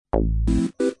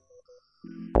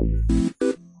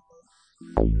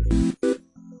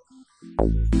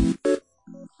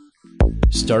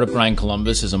Startup Grind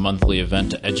Columbus is a monthly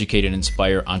event to educate and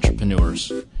inspire entrepreneurs.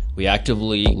 We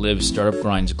actively live Startup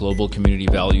Grind's global community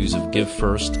values of give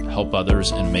first, help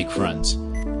others, and make friends.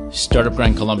 Startup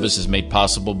Grind Columbus is made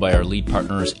possible by our lead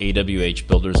partners, AWH,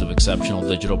 builders of exceptional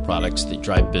digital products that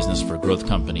drive business for growth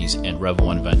companies, and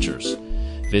Rev1 Ventures.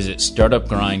 Visit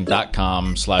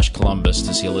startupgrind.com/Columbus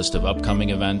to see a list of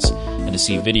upcoming events and to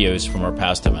see videos from our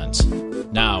past events.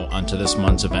 Now, onto this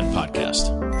month's event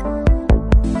podcast.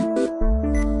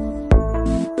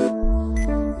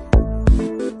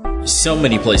 So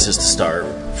many places to start.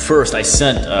 First, I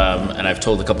sent, and I've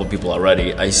told a couple of people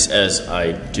already, as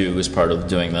I do as part of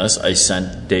doing this, I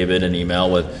sent David an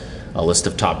email with a list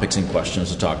of topics and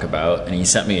questions to talk about, and he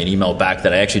sent me an email back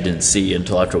that I actually didn't see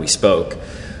until after we spoke,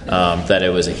 that it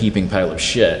was a heaping pile of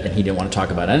shit, and he didn't want to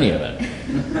talk about any of it.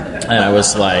 And I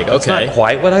was like, okay. That's not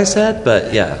quite what I said,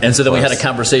 but yeah. And so then we had a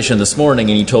conversation this morning,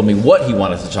 and he told me what he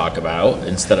wanted to talk about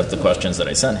instead of the questions that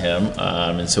I sent him.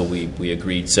 And so we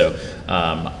agreed. So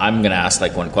I'm going to ask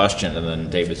like one question, and then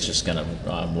David's just going to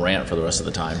rant for the rest of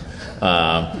the time.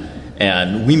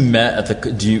 And we met at the.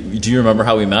 Do you remember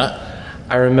how we met?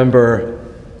 I remember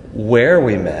where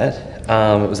we met.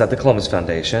 It was at the Columbus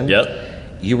Foundation. Yep.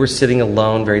 You were sitting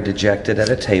alone, very dejected at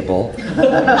a table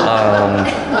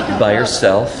by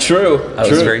yourself. True. I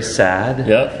was very sad.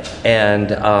 Yep. And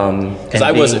because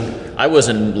I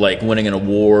wasn't like winning an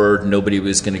award. Nobody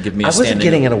was going to give me. I wasn't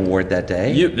getting an award that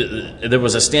day. There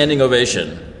was a standing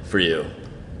ovation for you.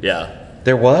 Yeah.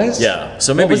 There was? Yeah.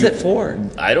 So maybe what was it for?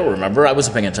 I don't remember. I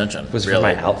wasn't paying attention. Was it for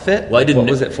my outfit? Well, I didn't.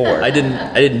 What was it for? I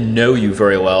didn't know you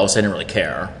very well, so I didn't really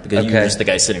care because you were just the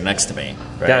guy sitting next to me.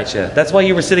 Right? Gotcha. That's why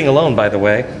you were sitting alone, by the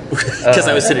way. Because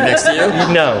I was sitting next to you?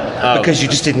 No, because you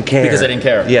just didn't care. Because I didn't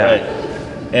care. Yeah. Right.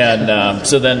 And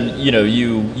so then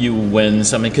you win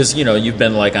something because you've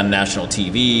been like on national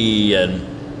TV and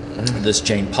this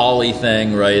Jane Pauley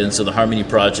thing, right? And so the Harmony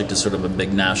Project is sort of a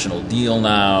big national deal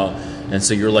now. And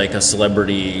so you're like a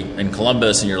celebrity in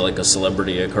Columbus, and you're like a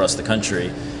celebrity across the country.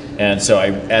 And so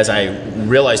as I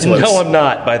realized who I was... No, I'm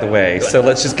not, by the way. So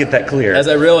let's just get that clear. As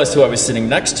I realized who I was sitting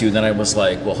next to, then I was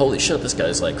like, well, holy shit, this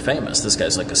guy's like famous. This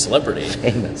guy's like a celebrity.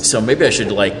 Famous. So maybe I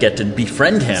should like get to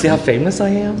befriend him. See how famous I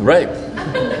am? Right.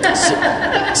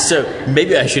 So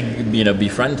maybe I should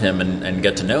befriend him and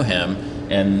get to know him.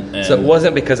 And so it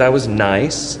wasn't because I was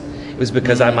nice. It was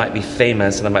because I might be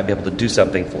famous and I might be able to do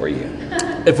something for you.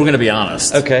 If we're going to be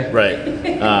honest. Okay. Right.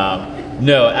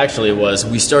 No, actually it was.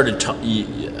 We started,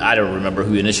 I don't remember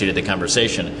who initiated the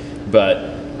conversation, but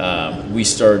we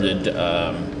started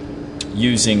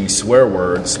using swear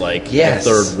words like the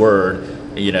third word,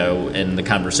 in the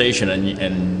conversation.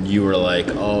 And you were like,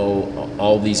 oh,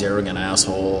 all these arrogant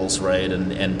assholes, right?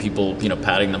 And people,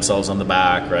 patting themselves on the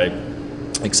back, right?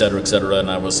 Et cetera, et cetera. And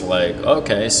I was like,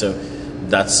 okay, so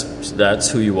that's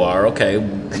who you are. Okay,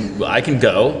 I can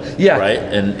go. Yeah. Right.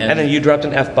 And then you dropped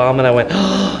an F-bomb, and I went,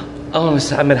 oh,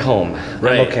 I'm at home.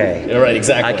 Right. I'm okay. Right.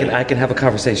 Exactly. I can have a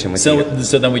conversation with you.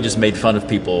 So then we just made fun of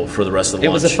people for the rest of the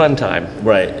lunch. It was a fun time.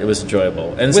 Right. It was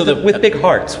enjoyable. And with big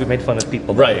hearts, we made fun of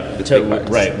people. Right. With big hearts.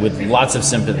 Right. With lots of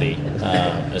sympathy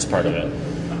as part of it.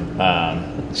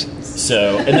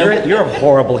 So and then you're a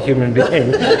horrible human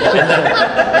being.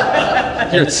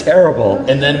 You're terrible.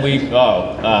 And then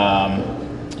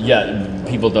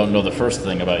people don't know the first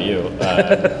thing about you.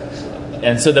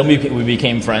 And so then we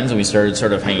became friends, and we started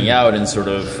sort of hanging out and sort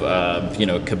of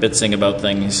kibitzing about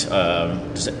things.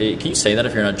 Can you say that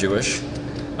if you're not Jewish?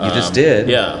 You just did.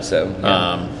 Yeah. So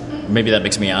yeah. Maybe that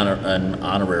makes me an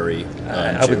honorary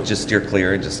I Jew. would just steer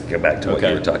clear and just go back to what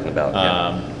you were talking about.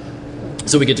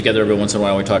 So we get together every once in a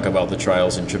while. We talk about the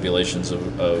trials and tribulations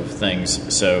of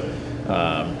things. So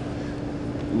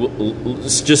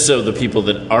just so the people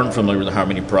that aren't familiar with the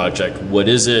Harmony Project, what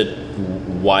is it?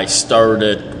 Why start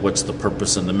it? What's the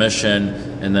purpose and the mission?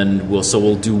 And then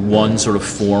we'll do one sort of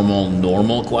formal,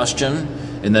 normal question,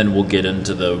 and then we'll get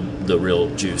into the real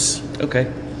juice. Okay.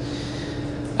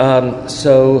 I've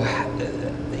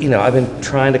been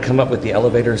trying to come up with the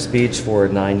elevator speech for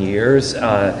 9 years,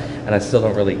 and I still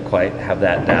don't really quite have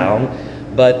that down.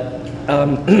 But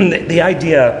the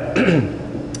idea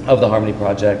of the Harmony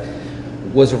Project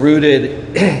was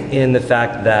rooted in the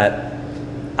fact that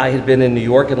I had been in New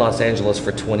York and Los Angeles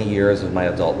for 20 years of my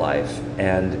adult life.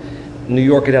 And New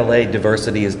York and LA,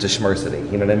 diversity is dishmersity.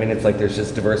 You know what I mean? It's like there's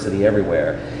just diversity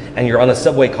everywhere. And you're on a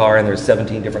subway car, and there's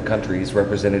 17 different countries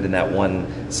represented in that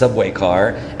one subway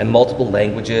car, and multiple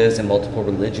languages and multiple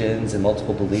religions and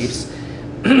multiple beliefs.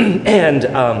 And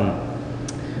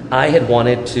I had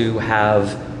wanted to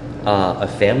have a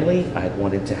family. I had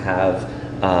wanted to have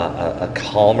a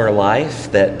calmer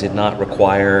life that did not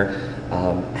require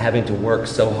having to work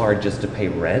so hard just to pay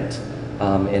rent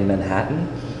in Manhattan.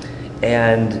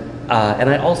 And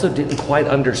I also didn't quite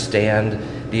understand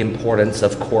the importance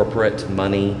of corporate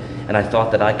money, and I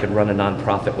thought that I could run a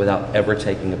nonprofit without ever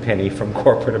taking a penny from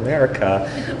corporate America.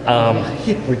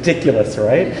 Ridiculous,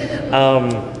 right?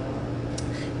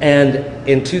 And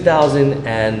in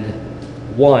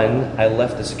 2001, I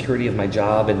left the security of my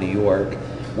job in New York,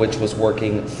 which was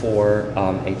working for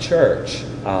a church,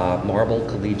 Marble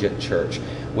Collegiate Church,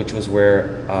 which was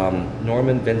where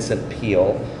Norman Vincent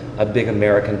Peale, a big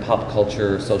American pop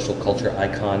culture, social culture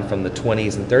icon from the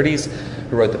 20s and 30s,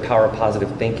 who wrote The Power of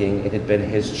Positive Thinking. It had been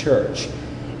his church.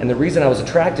 And the reason I was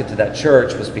attracted to that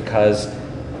church was because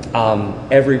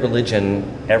every religion,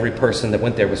 every person that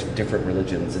went there was from different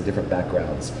religions and different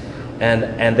backgrounds.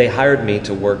 And they hired me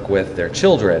to work with their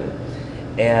children.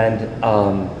 And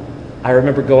I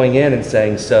remember going in and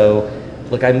saying, so,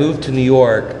 look, I moved to New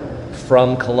York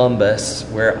from Columbus,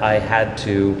 where I had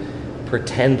to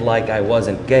pretend like I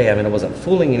wasn't gay. I mean, I wasn't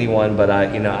fooling anyone, but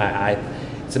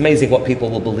it's amazing what people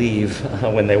will believe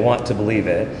when they want to believe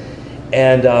it.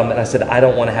 And I said, I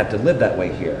don't want to have to live that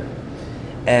way here.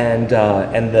 And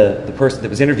the person that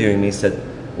was interviewing me said,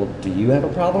 well, do you have a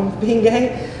problem with being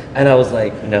gay? And I was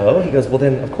like, no. He goes, well,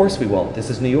 then of course we won't. This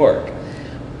is New York.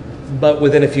 But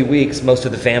within a few weeks, most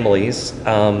of the families,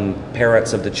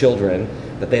 parents of the children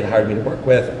that they'd hired me to work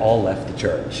with, all left the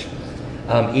church,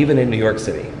 even in New York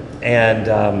City. And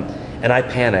I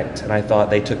panicked, and I thought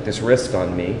they took this risk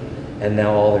on me, and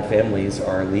now all their families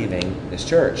are leaving this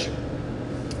church.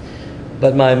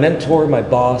 But my mentor, my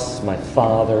boss, my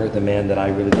father, the man that I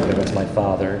really look at as my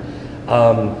father,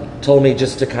 told me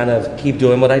just to kind of keep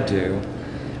doing what I do.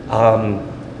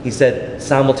 He said,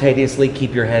 simultaneously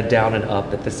keep your head down and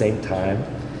up at the same time,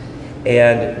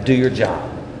 and do your job.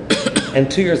 And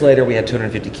 2 years later, we had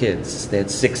 250 kids. They had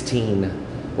 16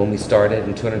 when we started,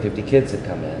 and 250 kids had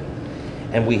come in.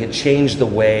 And we had changed the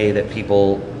way that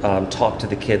people talked to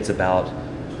the kids about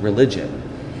religion.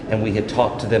 And we had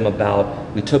talked to them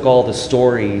about, we took all the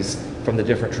stories from the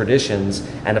different traditions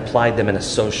and applied them in a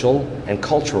social and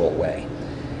cultural way.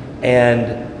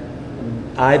 And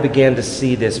I began to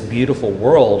see this beautiful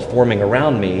world forming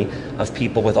around me of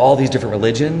people with all these different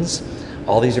religions,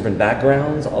 all these different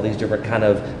backgrounds, all these different kind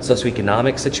of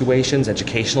socioeconomic situations,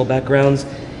 educational backgrounds.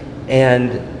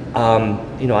 And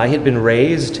I had been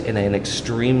raised in an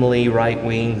extremely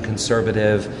right-wing,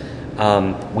 conservative,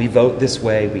 we vote this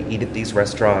way, we eat at these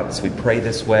restaurants, we pray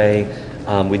this way,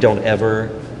 we don't ever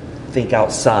think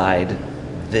outside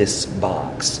this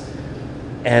box.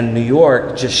 And New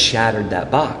York just shattered that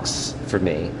box for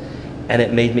me. And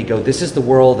it made me go, this is the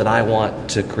world that I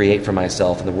want to create for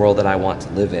myself and the world that I want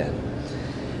to live in.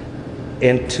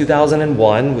 In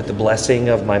 2001, with the blessing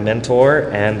of my mentor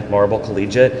and Marble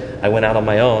Collegiate, I went out on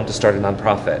my own to start a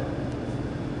nonprofit.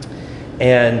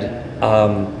 And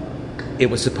it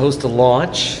was supposed to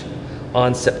launch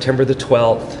on September the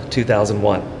 12th,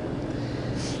 2001.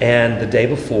 And the day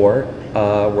before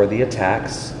were the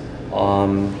attacks.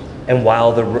 And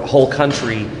while the whole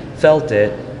country felt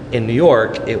it, in New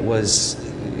York, it was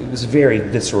very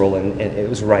visceral, and it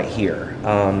was right here.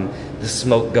 The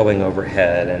smoke going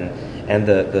overhead and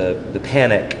the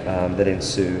panic that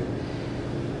ensued.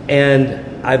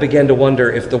 And I began to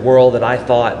wonder if the world that I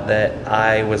thought that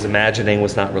I was imagining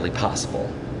was not really possible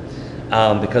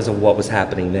because of what was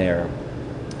happening there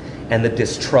and the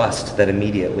distrust that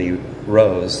immediately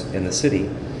rose in the city.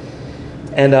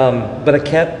 And but I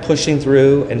kept pushing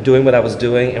through and doing what I was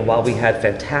doing, and while we had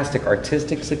fantastic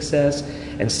artistic success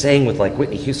and sang with like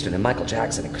Whitney Houston and Michael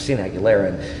Jackson and Christina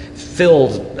Aguilera and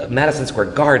filled Madison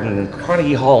Square Garden and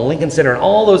Carnegie Hall and Lincoln Center and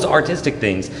all those artistic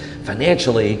things,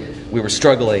 financially we were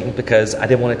struggling because I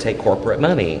didn't want to take corporate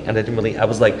money, and I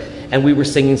was like, and we were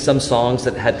singing some songs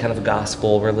that had kind of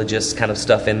gospel, religious kind of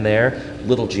stuff in there,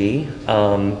 little G,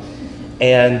 and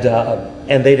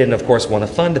they didn't, of course, want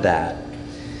to fund that.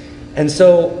 And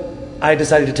so I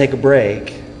decided to take a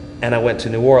break, and I went to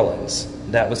New Orleans.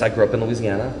 I grew up in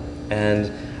Louisiana,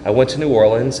 and I went to New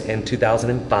Orleans in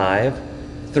 2005,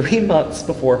 3 months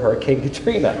before Hurricane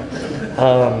Katrina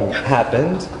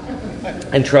happened.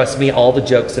 And trust me, all the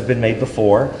jokes have been made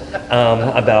before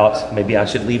about maybe I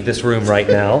should leave this room right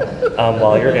now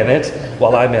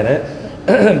while I'm in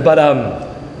it. But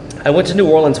I went to New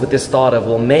Orleans with this thought of,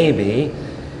 well, maybe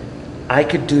I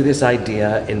could do this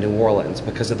idea in New Orleans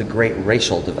because of the great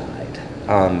racial divide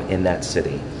in that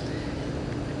city.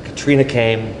 Katrina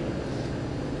came,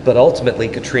 but ultimately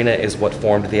Katrina is what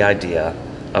formed the idea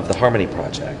of the Harmony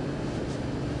Project.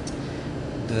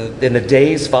 in the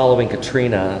days following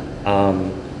Katrina,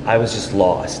 I was just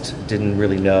lost. Didn't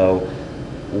really know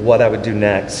what I would do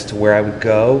next, where I would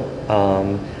go.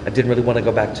 I didn't really want to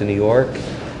go back to New York.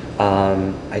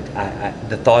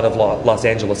 The thought of Los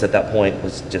Angeles at that point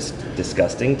was just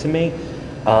disgusting to me.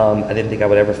 I didn't think I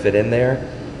would ever fit in there.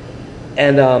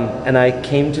 And I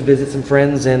came to visit some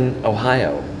friends in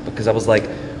Ohio because I was like,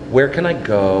 where can I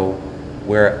go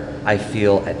where I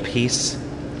feel at peace,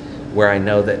 where I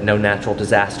know that no natural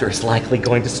disaster is likely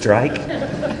going to strike,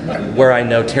 where I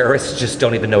know terrorists just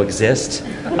don't even know exist.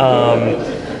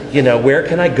 Where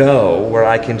can I go where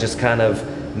I can just kind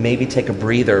of maybe take a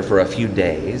breather for a few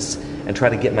days and try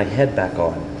to get my head back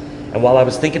on. And while I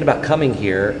was thinking about coming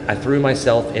here, I threw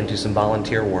myself into some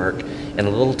volunteer work in a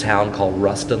little town called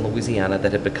Ruston, Louisiana,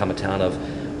 that had become a town of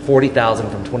 40,000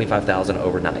 from 25,000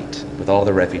 overnight with all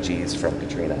the refugees from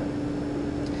Katrina.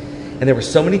 And there were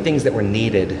so many things that were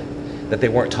needed that they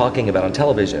weren't talking about on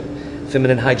television.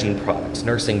 Feminine hygiene products,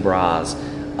 nursing bras,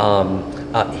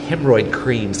 hemorrhoid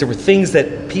creams. There were things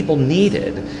that people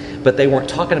needed, but they weren't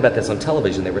talking about this on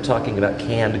television. They were talking about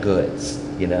canned goods,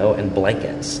 and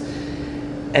blankets.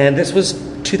 And this was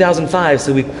 2005,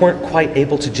 so we weren't quite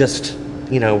able to just,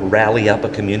 rally up a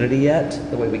community yet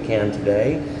the way we can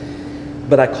today.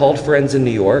 But I called friends in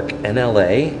New York and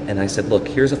LA, and I said, look,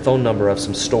 here's a phone number of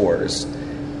some stores.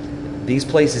 These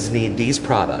places need these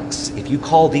products. If you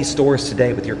call these stores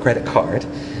today with your credit card,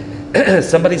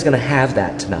 somebody's going to have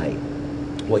that tonight.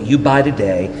 What you buy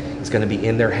today is going to be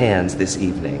in their hands this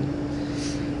evening.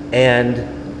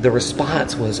 And the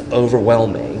response was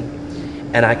overwhelming.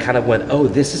 And I kind of went, oh,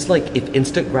 this is like if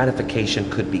instant gratification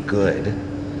could be good,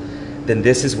 then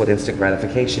this is what instant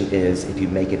gratification is if you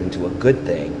make it into a good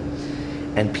thing.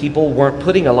 And people weren't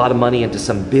putting a lot of money into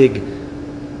some big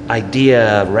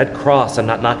idea, Red Cross. I'm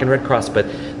not knocking Red Cross, but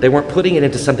they weren't putting it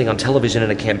into something on television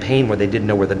in a campaign where they didn't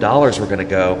know where the dollars were going to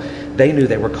go. They knew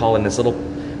they were calling this little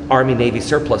Army Navy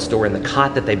surplus store, and the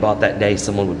cot that they bought that day,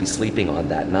 someone would be sleeping on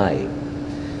that night.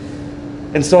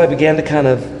 And so I began to kind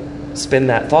of spin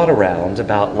that thought around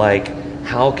about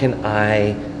how can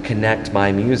I connect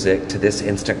my music to this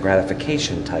instant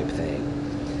gratification type thing.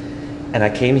 And I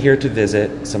came here to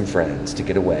visit some friends to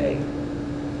get away.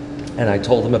 And I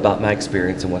told them about my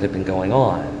experience and what had been going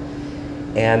on.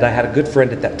 And I had a good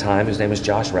friend at that time, his name was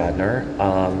Josh Radnor.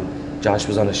 Josh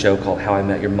was on a show called How I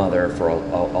Met Your Mother for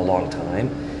a long time.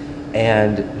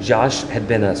 And Josh had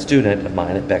been a student of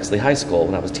mine at Bexley High School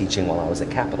when I was teaching while I was at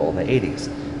Capitol in the 80s.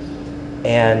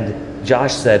 And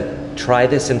Josh said, try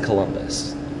this in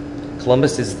Columbus.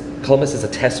 Columbus is a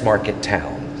test market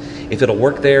town. If it'll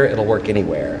work there, it'll work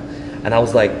anywhere. And I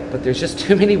was like, but there's just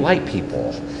too many white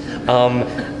people.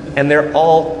 And they're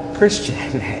all Christian.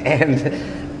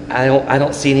 And I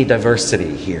don't see any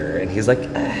diversity here. And he's like,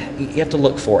 you have to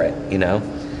look for it,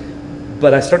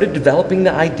 But I started developing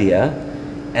the idea,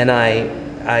 and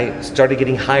I started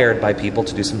getting hired by people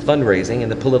to do some fundraising in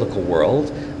the political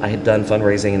world. I had done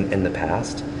fundraising in the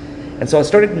past. And so I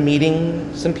started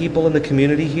meeting some people in the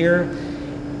community here,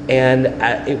 and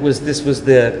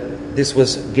this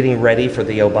was getting ready for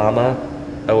the Obama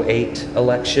 2008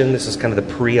 election. This was kind of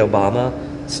the pre-Obama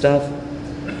stuff.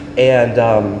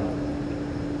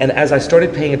 And as I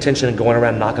started paying attention and going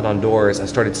around knocking on doors, I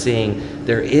started seeing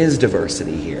there is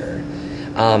diversity here.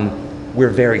 We're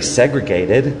very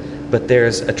segregated, but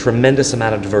there's a tremendous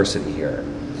amount of diversity here.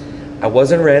 I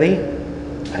wasn't ready.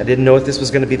 I didn't know if this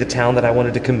was going to be the town that I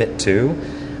wanted to commit to.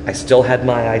 I still had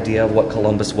my idea of what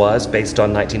Columbus was based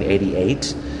on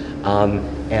 1988,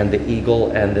 and the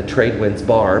Eagle and the Tradewinds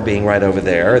bar being right over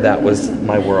there. That was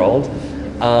my world.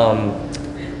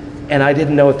 And I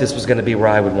didn't know if this was going to be where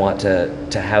I would want to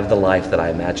have the life that I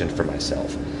imagined for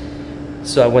myself.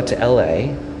 So I went to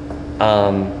LA,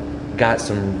 got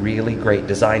some really great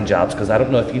design jobs, because I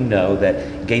don't know if you know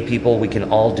that gay people, we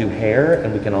can all do hair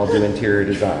and we can all do interior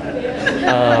design.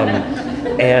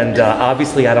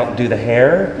 Obviously I don't do the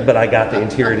hair, but I got the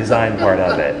interior design part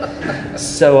of it.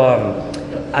 So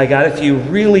I got a few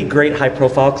really great high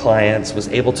profile clients, was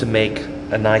able to make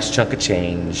a nice chunk of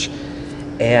change,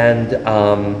 and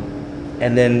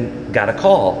then got a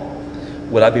call.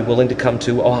 Would I be willing to come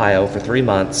to Ohio for 3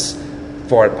 months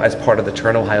as part of the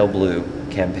Turn Ohio Blue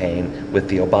campaign with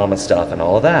the Obama stuff and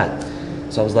all of that?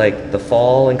 So I was like, the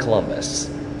fall in Columbus,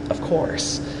 of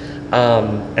course.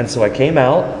 And so I came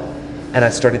out and I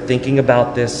started thinking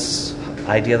about this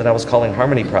idea that I was calling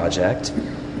Harmony Project.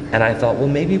 And I thought, well,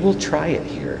 maybe we'll try it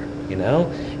here,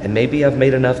 And maybe I've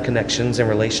made enough connections and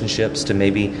relationships to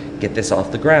maybe get this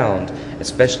off the ground,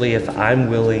 especially if I'm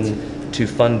willing to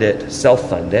fund it,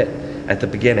 self-fund it at the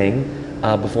beginning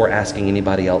before asking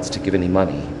anybody else to give any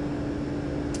money.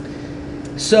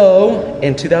 So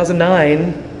in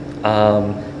 2009,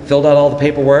 filled out all the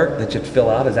paperwork that you have to fill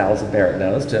out, as Allison Barrett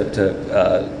knows, to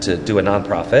do a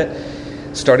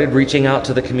nonprofit. Started reaching out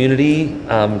to the community,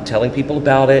 telling people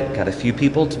about it, got a few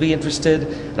people to be interested,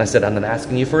 and I said, I'm not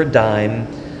asking you for a dime.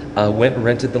 Went and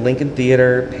rented the Lincoln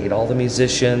Theater, paid all the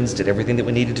musicians, did everything that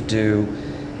we needed to do,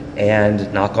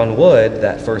 and knock on wood,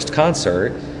 that first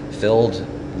concert filled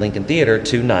Lincoln Theater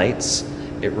 2 nights.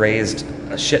 It raised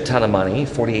a shit ton of money,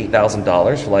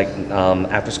 $48,000 for like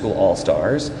after school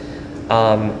all-stars.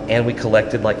 And we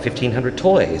collected like 1,500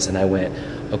 toys. And I went,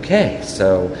 okay,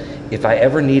 so if I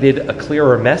ever needed a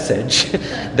clearer message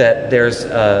that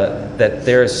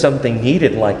there's something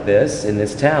needed like this in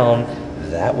this town,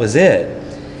 that was it.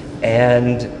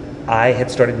 And I had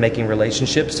started making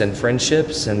relationships and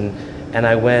friendships, and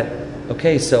I went,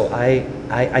 okay, so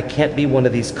I can't be one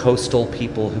of these coastal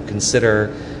people who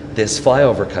consider this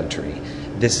flyover country.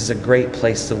 This is a great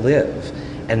place to live.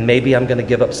 And maybe I'm going to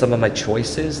give up some of my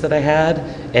choices that I had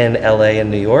in LA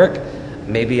and New York.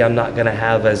 Maybe I'm not going to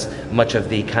have as much of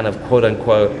the kind of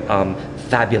quote-unquote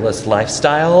fabulous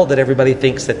lifestyle that everybody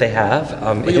thinks that they have.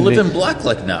 But you live in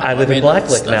Blacklick now. I live in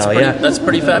Blacklick now, yeah. That's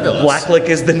pretty fabulous. Blacklick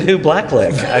is the new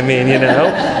Blacklick. I mean,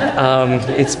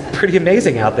 it's pretty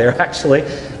amazing out there, actually.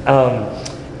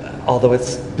 Although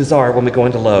it's bizarre when we go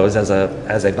into Lowe's as a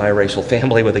biracial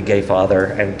family with a gay father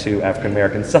and 2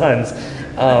 African-American sons.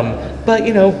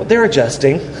 But, they're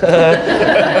adjusting to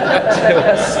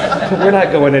us. We're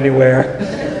not going anywhere.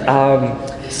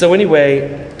 So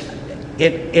anyway,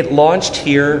 it launched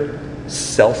here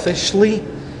selfishly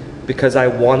because I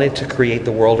wanted to create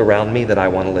the world around me that I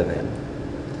want to live in.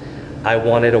 I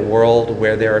wanted a world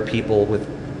where there are people with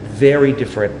very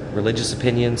different religious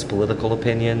opinions, political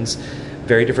opinions,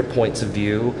 very different points of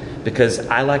view, because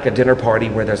I like a dinner party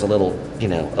where there's a little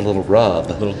rub.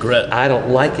 A little grit. I don't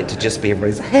like it to just be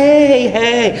everybody's,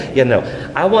 hey.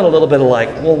 I want a little bit of like,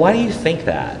 well, why do you think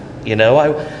that?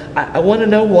 I want to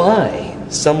know why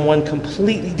someone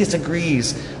completely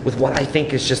disagrees with what I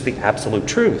think is just the absolute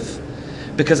truth.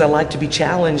 Because I like to be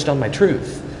challenged on my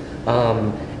truth.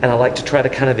 And I like to try to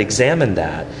kind of examine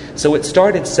that. So it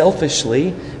started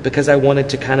selfishly because I wanted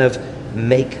to kind of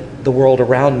make the world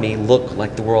around me look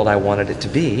like the world I wanted it to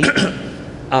be.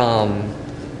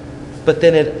 But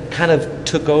then it kind of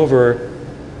took over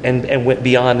and went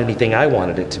beyond anything I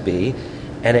wanted it to be.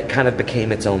 And it kind of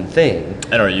became its own thing.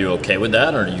 And are you okay with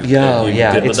that? Or are you yeah,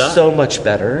 good with it's that? So much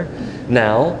better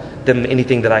now than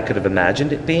anything that I could have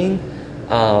imagined it being.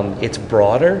 It's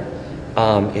broader,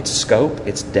 its scope,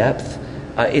 its depth.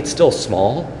 It's still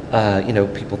small.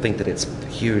 People think that it's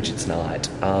huge. It's not.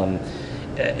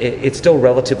 It's still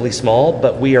relatively small,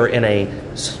 but we are in a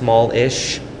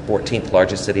small-ish, 14th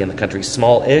largest city in the country,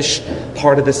 small-ish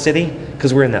part of the city,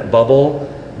 because we're in that bubble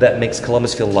that makes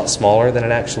Columbus feel a lot smaller than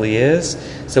it actually is.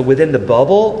 So within the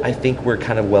bubble, I think we're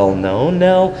kind of well known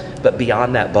now, but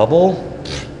beyond that bubble,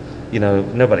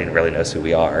 nobody really knows who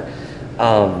we are.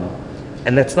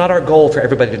 And that's not our goal for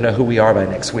everybody to know who we are by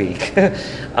next week.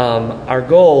 Our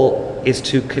goal is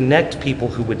to connect people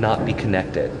who would not be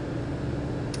connected.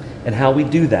 And how we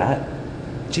do that,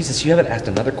 Jesus, you haven't asked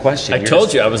another question. I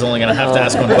told you I was only going to have to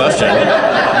ask one question.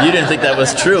 You didn't think that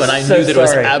was true, and I knew that it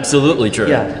was absolutely true.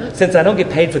 Yeah, since I don't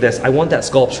get paid for this, I want that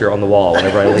sculpture on the wall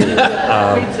whenever I leave.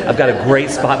 I've got a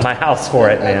great spot in my house for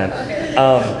it,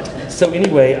 man. So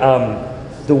anyway,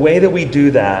 the way that we do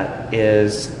that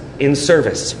is in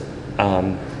service.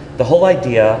 The whole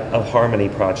idea of Harmony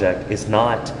Project is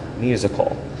not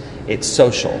musical, it's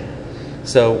social.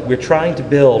 So we're trying to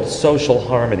build social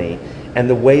harmony, and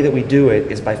the way that we do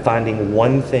it is by finding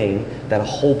one thing that a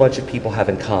whole bunch of people have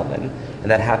in common, and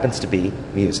that happens to be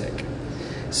music.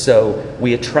 So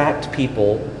we attract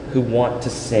people who want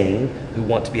to sing, who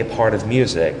want to be a part of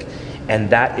music, and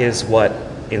that is what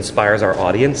inspires our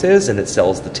audiences, and it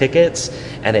sells the tickets,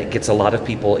 and it gets a lot of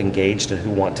people engaged and who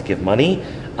want to give money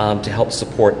to help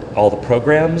support all the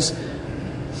programs.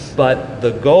 But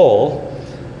the goal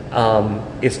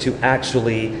is to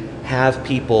actually have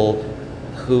people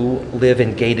who live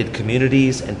in gated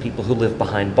communities and people who live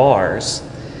behind bars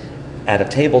at a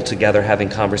table together having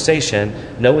conversation,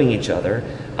 knowing each other,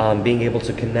 being able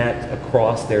to connect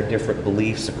across their different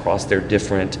beliefs, across their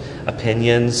different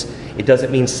opinions. It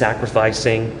doesn't mean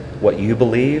sacrificing what you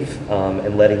believe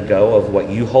and letting go of what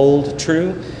you hold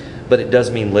true, but it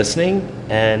does mean listening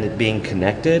and being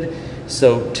connected.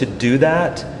 So to do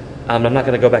that, I'm not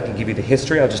going to go back and give you the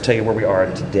history. I'll just tell you where we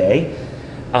are today.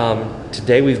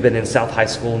 Today we've been in South High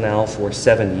School now for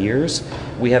 7 years.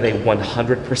 We have a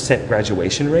 100%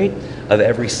 graduation rate of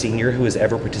every senior who has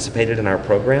ever participated in our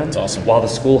program. That's awesome. While the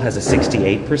school has a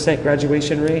 68%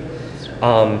 graduation rate.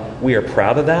 We are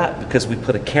proud of that because we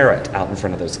put a carrot out in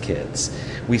front of those kids.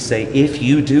 We say, if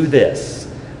you do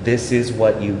this, this is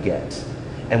what you get.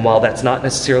 And while that's not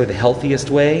necessarily the healthiest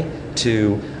way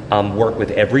to work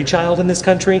with every child in this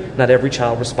country, not every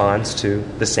child responds to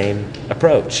the same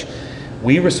approach.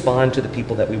 We respond to the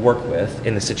people that we work with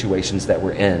in the situations that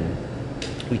we're in.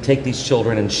 We take these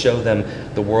children and show them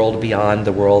the world beyond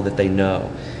the world that they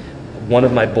know. One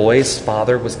of my boys'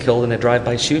 father was killed in a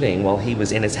drive-by shooting while he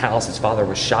was in his house. His father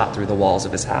was shot through the walls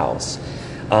of his house.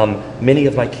 Many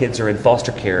of my kids are in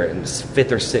foster care in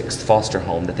 5th or 6th foster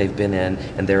home that they've been in,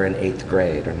 and they're in 8th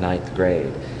grade or 9th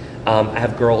grade. I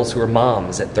have girls who are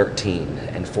moms at 13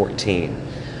 and 14.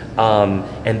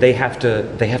 And they have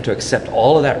to accept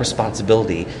all of that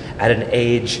responsibility at an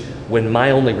age when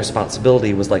my only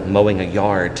responsibility was like mowing a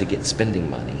yard to get spending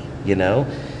money, you know?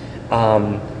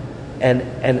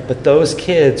 But those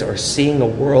kids are seeing a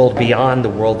world beyond the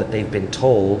world that they've been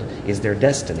told is their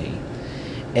destiny.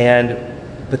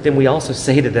 But then we also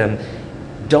say to them,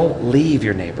 don't leave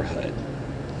your neighborhood.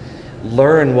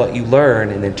 Learn what you learn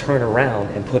and then turn around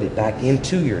and put it back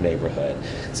into your neighborhood.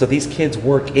 So these kids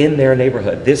work in their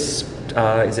neighborhood. Is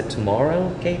it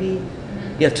tomorrow, Katie?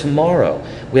 Yeah, tomorrow.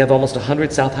 We have almost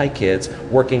 100 South High kids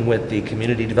working with the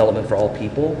Community Development for All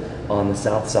People on the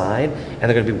South Side, and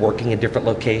they're going to be working in different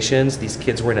locations. These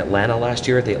kids were in Atlanta last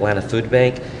year at the Atlanta Food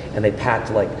Bank, and they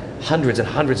packed like hundreds and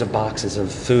hundreds of boxes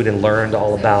of food and learned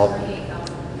all about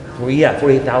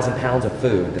 48,000 pounds of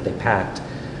food that they packed.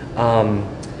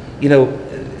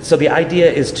 So the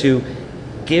idea is to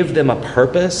give them a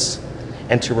purpose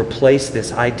and to replace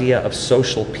this idea of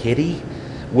social pity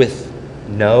with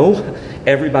no.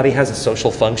 Everybody has a social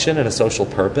function and a social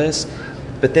purpose.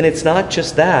 But then it's not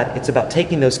just that. It's about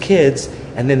taking those kids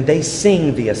and then they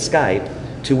sing via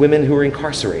Skype to women who are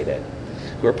incarcerated,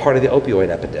 who are part of the opioid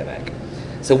epidemic.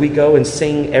 So we go and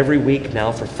sing every week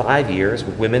now for 5 years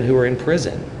with women who are in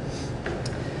prison,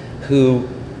 who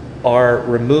are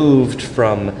removed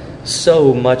from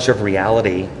so much of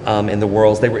reality in the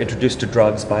world. They were introduced to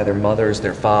drugs by their mothers,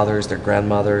 their fathers, their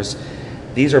grandmothers.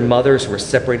 These are mothers who are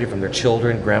separated from their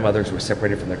children, grandmothers who are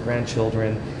separated from their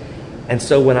grandchildren. And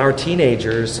so when our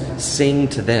teenagers sing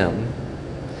to them,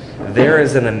 there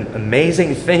is an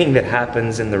amazing thing that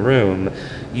happens in the room.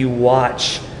 You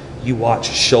watch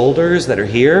shoulders that are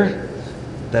here,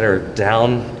 that are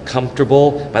down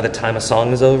comfortable by the time a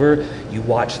song is over. You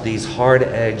watch these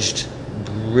hard-edged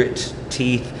grit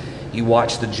teeth. You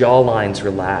watch the jawlines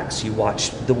relax. You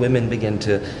watch the women begin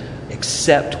to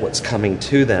accept what's coming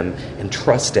to them and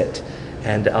trust it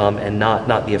and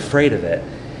not be afraid of it.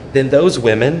 Then those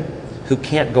women who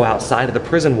can't go outside of the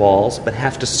prison walls but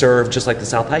have to serve just like the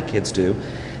South High kids do,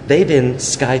 they then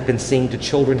Skype and sing to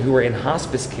children who are in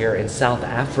hospice care in South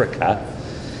Africa.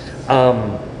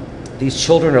 These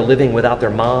children are living without their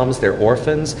moms, they're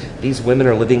orphans. These women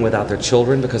are living without their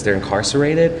children because they're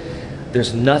incarcerated.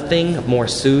 There's nothing more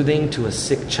soothing to a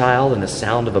sick child than the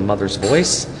sound of a mother's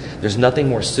voice. There's nothing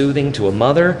more soothing to a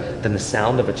mother than the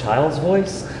sound of a child's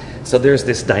voice. So there's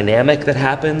this dynamic that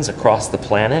happens across the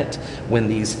planet when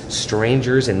these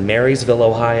strangers in Marysville,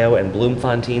 Ohio and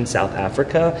Bloemfontein, South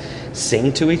Africa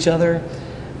sing to each other.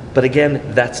 But again,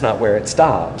 that's not where it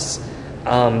stops.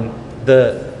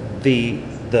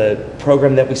 The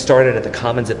program that we started at the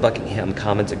Commons at Buckingham,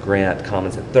 Commons at Grant,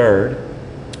 Commons at Third,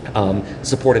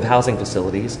 supportive housing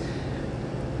facilities,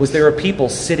 was there are people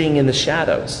sitting in the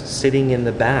shadows, sitting in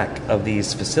the back of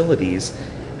these facilities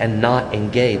and not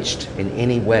engaged in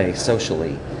any way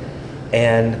socially.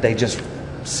 And they just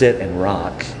sit and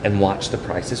rock and watch The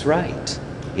Price is Right,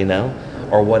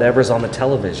 or whatever's on the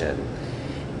television.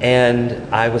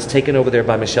 And I was taken over there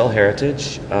by Michelle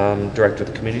Heritage, director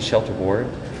of the Community Shelter Board,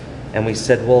 and we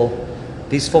said, well,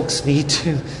 these folks need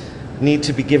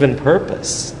to be given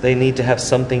purpose. They need to have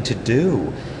something to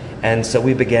do. And so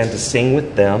we began to sing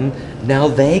with them. Now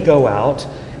they go out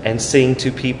and sing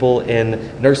to people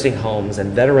in nursing homes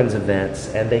and veterans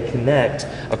events, and they connect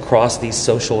across these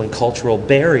social and cultural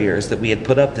barriers that we had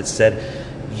put up that said,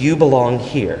 you belong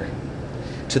here.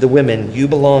 To the women, you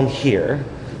belong here.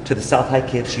 To the South High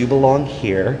kids, you belong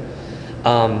here.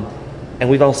 And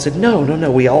we've all said,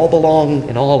 no, we all belong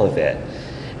in all of it.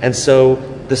 And so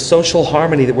the social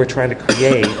harmony that we're trying to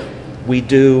create, we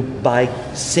do by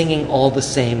singing all the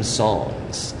same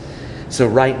songs. So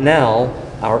right now,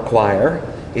 our choir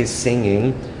is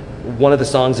singing. One of the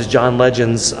songs is John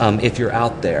Legend's If You're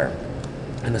Out There.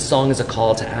 And the song is a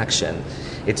call to action.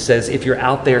 It says, if you're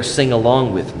out there, sing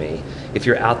along with me. If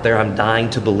you're out there, I'm dying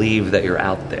to believe that you're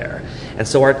out there. And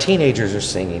so our teenagers are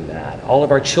singing that. All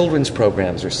of our children's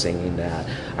programs are singing that.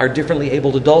 Our differently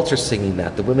abled adults are singing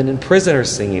that. The women in prison are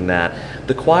singing that.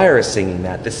 The choir is singing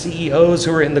that. The CEOs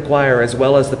who are in the choir, as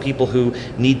well as the people who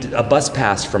need a bus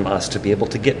pass from us to be able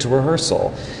to get to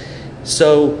rehearsal.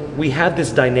 So we have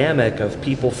this dynamic of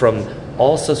people from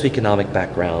all socioeconomic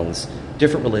backgrounds,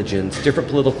 different religions, different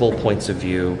political points of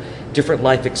view, different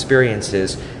life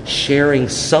experiences, sharing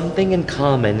something in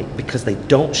common because they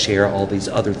don't share all these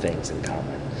other things in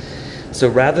common. So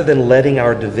rather than letting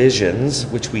our divisions,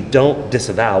 which we don't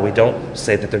disavow, we don't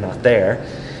say that they're not there,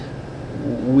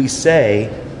 we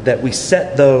say that we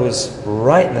set those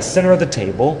right in the center of the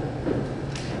table.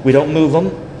 We don't move them,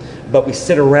 but we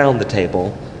sit around the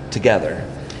table together,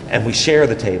 and we share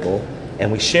the table,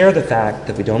 and we share the fact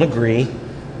that we don't agree,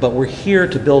 but we're here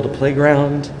to build a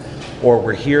playground, or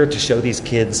we're here to show these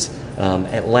kids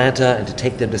Atlanta and to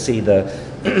take them to see the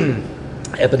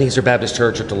Ebenezer Baptist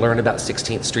Church, or to learn about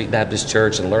 16th Street Baptist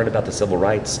Church and learn about the Civil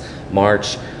Rights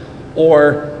March.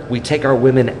 Or we take our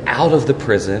women out of the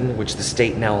prison, which the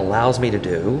state now allows me to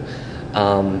do,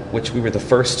 which we were the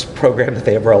first program that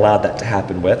they ever allowed that to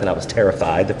happen with, and I was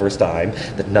terrified the first time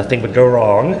that nothing would go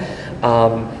wrong.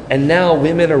 And now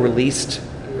women are released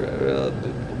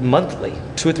monthly,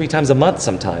 2 or 3 times a month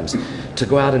sometimes, to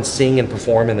go out and sing and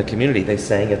perform in the community. They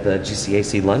sang at the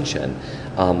GCAC luncheon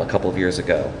a couple of years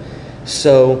ago.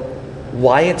 So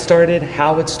why it started,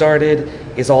 how it started,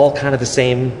 is all kind of the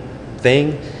same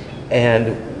thing.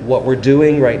 And what we're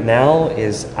doing right now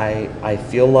is I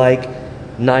feel like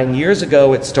 9 years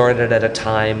ago it started at a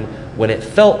time when it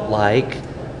felt like,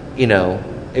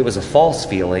 it was a false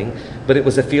feeling, but it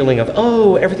was a feeling of,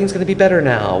 oh, everything's going to be better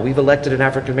now. We've elected an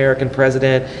African American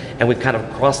president, and we've kind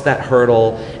of crossed that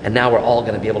hurdle, and now we're all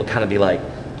going to be able to kind of be like,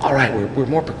 all right, we're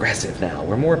more progressive now.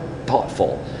 We're more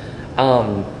thoughtful.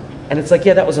 And it's like,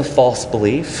 yeah, that was a false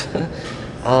belief.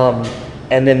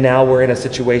 And then now we're in a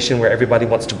situation where everybody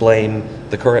wants to blame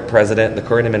the current president, the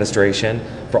current administration,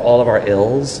 for all of our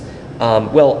ills.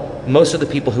 Well, most of the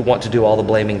people who want to do all the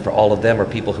blaming for all of them are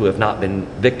people who have not been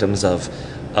victims of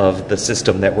the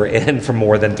system that we're in for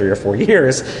more than 3 or 4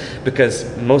 years, because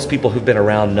most people who've been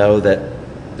around know that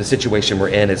the situation we're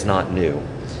in is not new.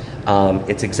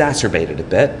 It's exacerbated a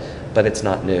bit, but it's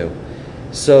not new.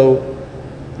 So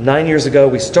 9 years ago,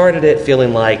 we started it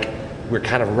feeling like we're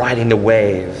kind of riding the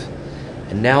wave.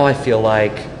 And now I feel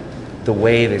like the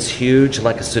wave is huge,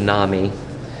 like a tsunami,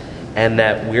 and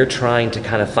that we're trying to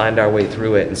kind of find our way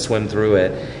through it and swim through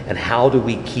it. And how do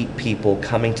we keep people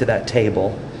coming to that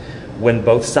table when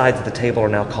both sides of the table are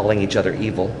now calling each other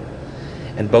evil,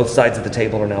 and both sides of the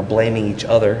table are now blaming each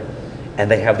other,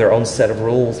 and they have their own set of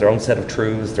rules, their own set of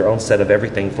truths, their own set of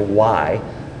everything for why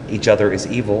each other is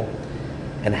evil?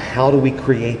 And how do we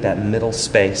create that middle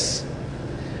space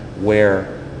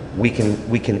where we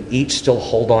can each still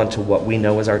hold on to what we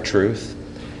know is our truth,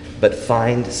 but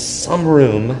find some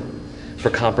room for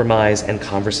compromise and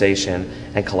conversation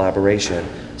and collaboration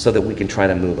so that we can try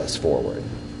to move us forward?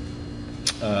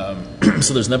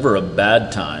 So there's never a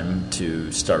bad time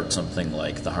to start something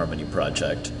like the Harmony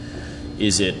Project.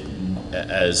 Is it,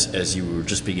 as you were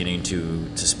just beginning to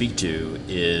speak to,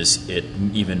 is it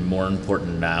even more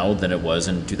important now than it was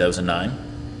in 2009?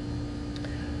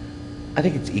 I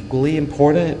think it's equally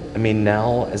important. I mean,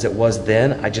 now as it was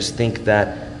then. I think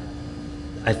that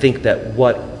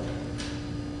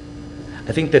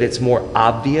it's more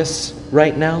obvious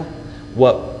right now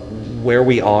where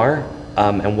we are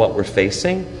and what we're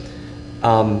facing.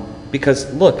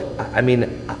 Because look, I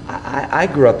mean, I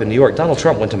grew up in New York. Donald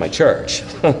Trump went to my church.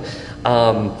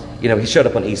 He showed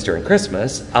up on Easter and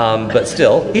Christmas, but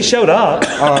still, he showed up.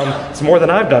 It's more than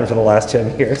I've done for the last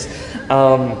 10 years.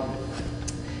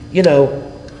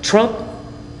 Trump,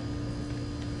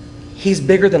 he's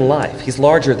bigger than life. He's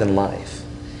larger than life.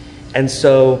 And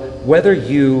so whether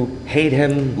you hate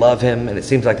him, love him, and it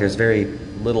seems like there's very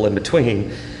little in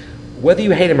between, whether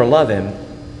you hate him or love him,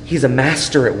 he's a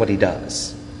master at what he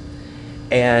does.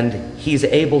 And he's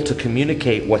able to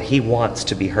communicate what he wants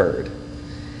to be heard.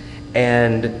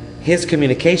 And his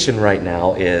communication right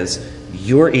now is,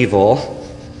 you're evil,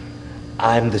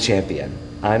 I'm the champion,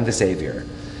 I'm the savior.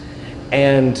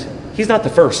 And he's not the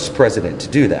first president to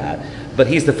do that, but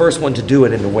he's the first one to do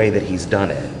it in the way that he's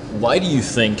done it. Why do you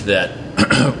think that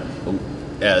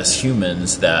as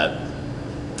humans that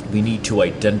we need to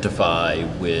identify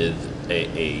with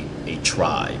a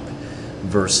tribe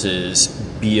versus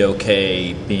be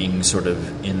okay being sort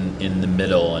of in the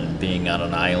middle and being on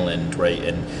an island, right,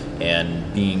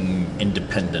 and being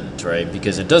independent, right?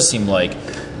 Because it does seem like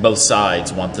both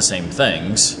sides want the same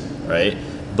things, right?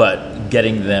 but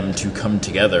getting them to come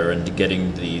together and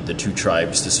getting the two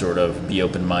tribes to sort of be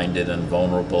open-minded and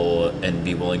vulnerable and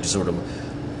be willing to sort of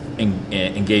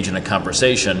engage in a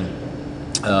conversation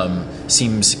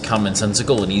seems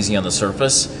commonsensical and easy on the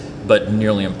surface, but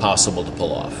nearly impossible to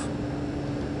pull off.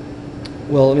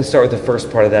 Well, let me start with the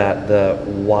first part of that, the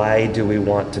why do we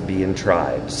want to be in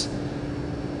tribes?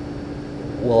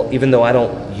 Well, even though I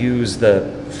don't use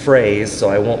the phrase, so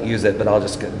I won't use it, but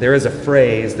there is a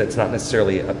phrase that's not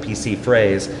necessarily a PC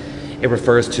phrase. It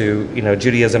refers to,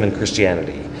 Judaism and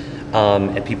Christianity.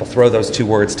 And people throw those two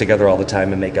words together all the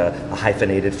time and make a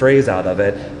hyphenated phrase out of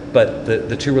it, but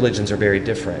the two religions are very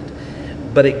different.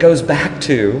 But it goes back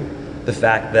to the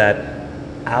fact that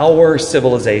our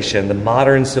civilization, the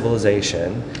modern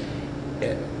civilization,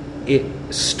 it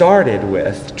started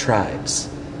with tribes.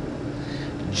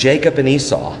 Jacob and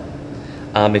Esau.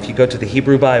 If you go to the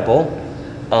Hebrew Bible,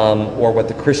 or what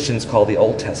the Christians call the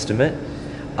Old Testament,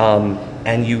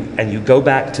 and you go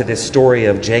back to this story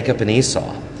of Jacob and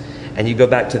Esau, and you go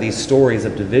back to these stories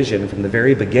of division from the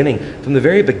very beginning. From the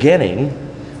very beginning,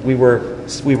 we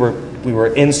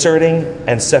were inserting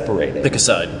and separating. Pick a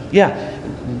side. Yeah,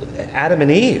 Adam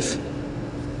and Eve.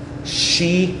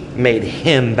 She made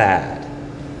him bad.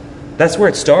 That's where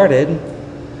it started.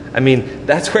 I mean,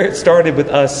 that's where it started with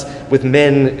us, with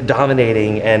men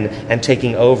dominating and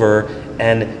taking over,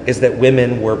 and is that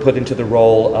women were put into the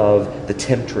role of the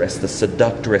temptress, the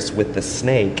seductress with the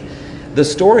snake. The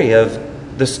story of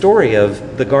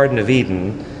the Garden of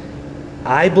Eden,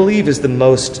 I believe, is the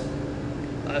most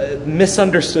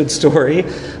misunderstood story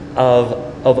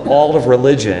of all of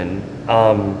religion.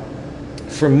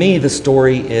 For me, the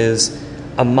story is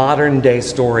a modern day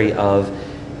story of,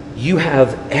 you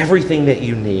have everything that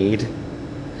you need.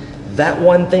 That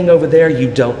one thing over there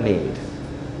you don't need.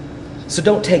 So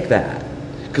don't take that.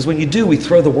 Because when you do, we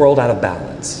throw the world out of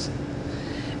balance.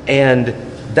 And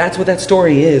that's what that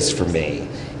story is for me,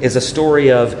 is a story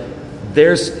of,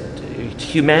 there's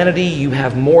humanity, you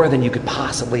have more than you could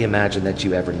possibly imagine that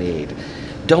you ever need.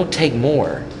 Don't take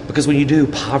more. Because when you do,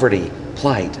 poverty,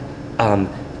 plight,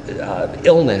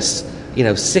 illness,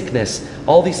 sickness,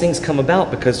 all these things come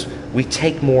about because we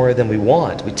take more than we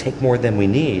want. We take more than we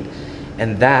need.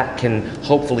 And that can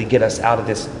hopefully get us out of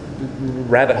this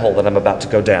rabbit hole that I'm about to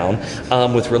go down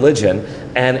with religion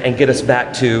and get us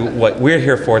back to what we're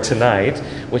here for tonight,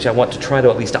 which I want to try to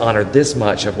at least honor this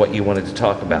much of what you wanted to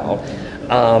talk about.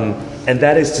 And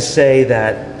that is to say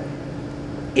that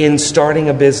in starting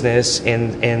a business,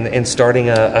 in starting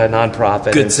a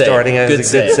nonprofit, good save. Starting a good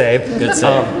save. Good save.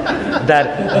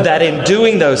 That in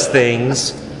doing those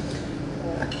things,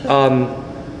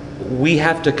 we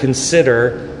have to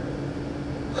consider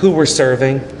who we're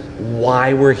serving,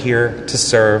 why we're here to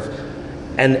serve,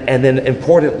 and then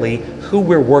importantly, who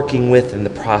we're working with in the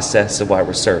process of why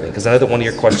we're serving. Because I know that one of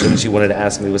your questions you wanted to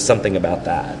ask me was something about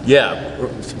that. Yeah,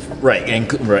 right. And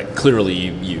clearly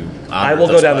you I will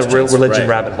go down the religion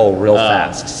rabbit hole real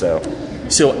fast. So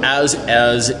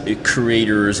as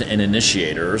creators and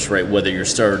initiators, right, whether you're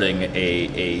starting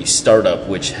a startup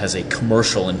which has a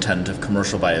commercial intent of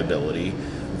commercial viability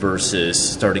versus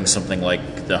starting something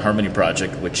like the Harmony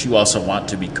Project, which you also want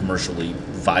to be commercially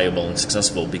viable and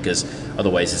successful because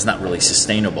otherwise it's not really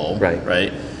sustainable,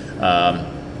 right?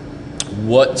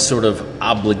 What sort of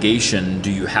obligation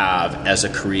do you have as a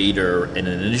creator and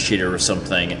an initiator of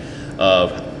something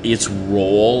of its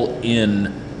role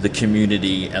in the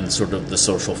community and sort of the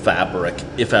social fabric,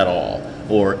 if at all?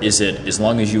 Or is it, as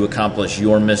long as you accomplish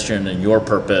your mission and your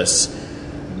purpose,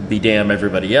 be damn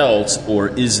everybody else? Or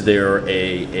is there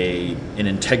an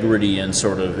integrity and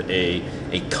sort of a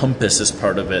compass as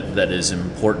part of it that is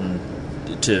important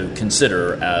to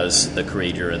consider as the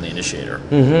creator and the initiator?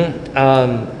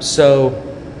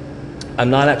 So I'm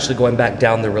not actually going back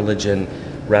down the religion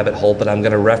rabbit hole, but I'm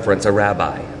going to reference a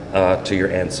rabbi to your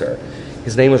answer.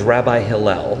 His name was Rabbi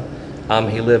Hillel.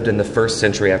 He lived in the 1st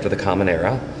century after the Common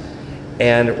Era.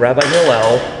 And Rabbi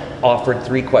Hillel offered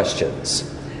 3 questions.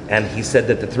 And he said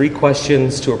that the 3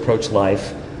 questions to approach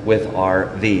life with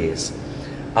are these.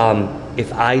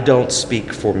 If I don't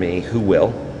speak for me, who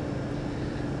will?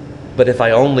 But if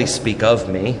I only speak of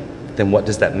me, then what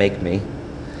does that make me?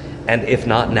 And if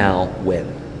not now, when?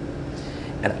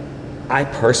 And I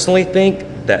personally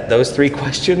think that those 3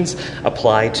 questions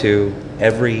apply to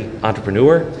every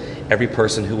entrepreneur, every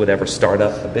person who would ever start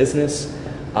up a business.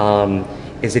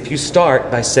 Is if you start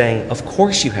by saying, of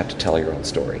course you have to tell your own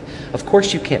story. Of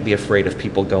course you can't be afraid of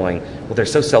people going, well, they're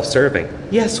so self-serving.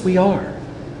 Yes, we are.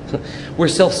 We're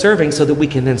self-serving so that we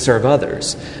can then serve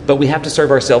others. But we have to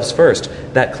serve ourselves first.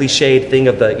 That cliched thing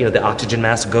of the oxygen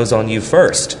mask goes on you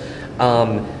first.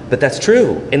 But that's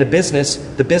true. In a business,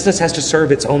 the business has to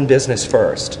serve its own business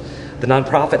first. The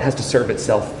nonprofit has to serve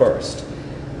itself first.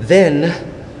 Then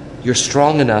you're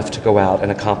strong enough to go out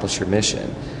and accomplish your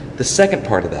mission. The second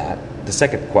part of that, the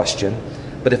second question,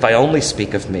 but if I only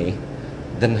speak of me,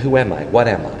 then who am I? What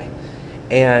am I?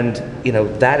 And,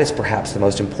 that is perhaps the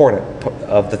most important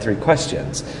of the three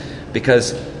questions.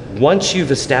 Because once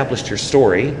you've established your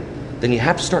story, then you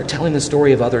have to start telling the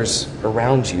story of others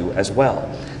around you as well,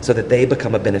 so that they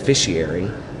become a beneficiary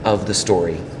of the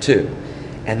story too.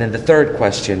 And then the third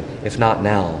question, if not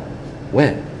now,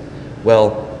 when?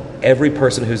 Well, every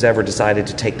person who's ever decided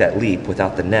to take that leap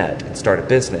without the net and start a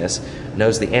business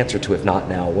knows the answer to if not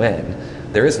now, when.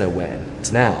 There is no when,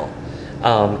 it's now.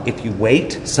 If you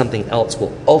wait, something else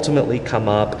will ultimately come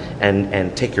up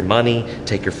and take your money,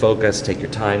 take your focus, take your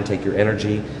time, take your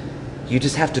energy. You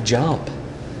just have to jump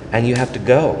and you have to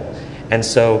go. And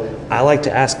so I like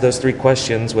to ask those three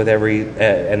questions with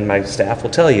and my staff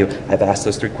will tell you, I've asked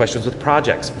those three questions with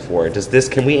projects before.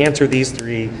 Can we answer these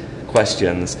three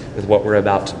questions with what we're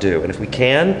about to do? And if we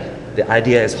can, the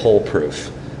idea is hole proof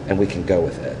and we can go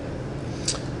with it.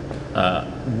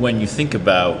 When you think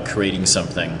about creating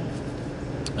something,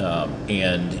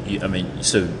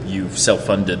 so you've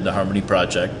self-funded the Harmony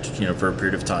Project, for a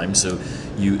period of time. So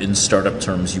you, in startup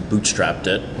terms, you bootstrapped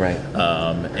it, right?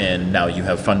 And now you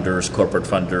have funders, corporate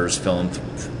funders,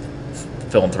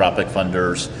 philanthropic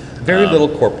funders. Very little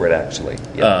corporate, actually.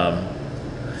 Yeah.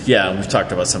 Yeah, we've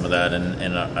talked about some of that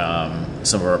in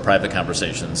some of our private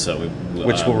conversations. So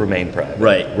which will remain private.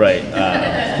 Right.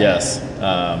 Yes.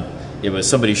 It was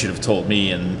somebody should have told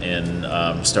me in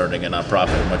starting a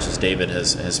nonprofit, much as David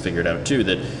has figured out too,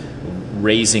 that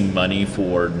raising money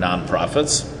for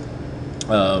nonprofits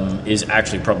is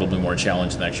actually probably more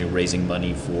challenging than actually raising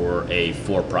money for a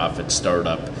for-profit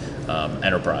startup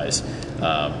enterprise.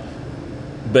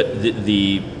 But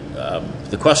the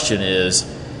question is,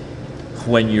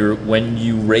 when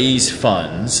you raise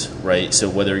funds, right? So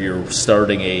whether you're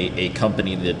starting a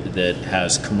company that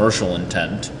has commercial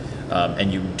intent,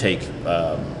 and you take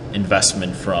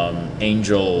investment from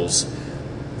angels,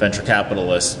 venture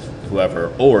capitalists,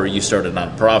 whoever, or you start a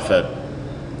nonprofit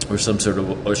or some sort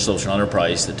of or social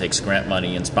enterprise that takes grant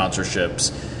money and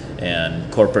sponsorships and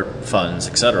corporate funds,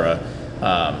 etc.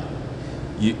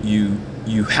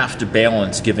 You have to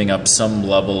balance giving up some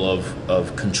level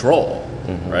of control,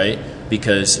 right?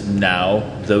 Because now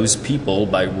those people,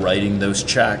 by writing those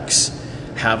checks,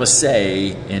 have a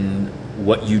say in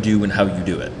what you do and how you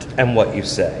do it, and what you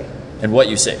say.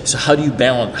 So how do you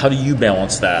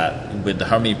balance that with the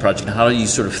Harmony Project? How do you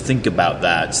sort of think about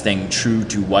that, staying true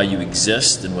to why you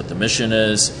exist and what the mission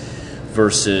is,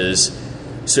 versus?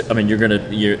 So,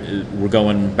 we're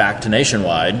going back to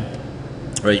Nationwide,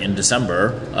 right, in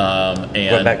December, and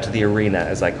going back to the arena,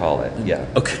 as I call it. Yeah.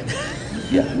 Okay.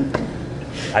 Yeah.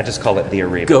 I just call it the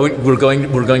arena. We're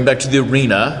going back to the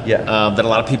arena. Yeah. That a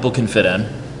lot of people can fit in.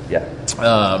 Yeah.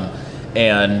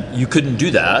 And you couldn't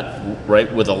do that, right,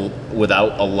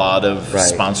 without a lot of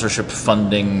sponsorship,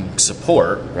 funding,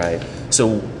 support. Right.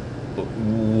 So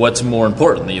what's more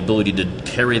important, the ability to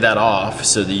carry that off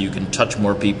so that you can touch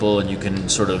more people and you can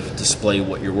sort of display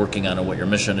what you're working on and what your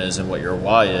mission is and what your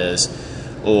why is?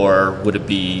 Or would it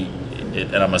be,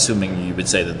 and I'm assuming you would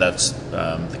say that that's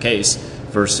the case,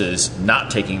 versus not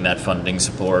taking that funding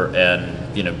support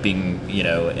and being in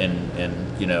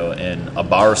a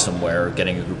bar somewhere,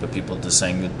 getting a group of people to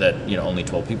saying that only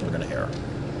 12 people are going to hear.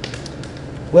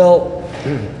 Well,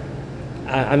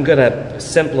 I'm going to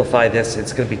simplify this.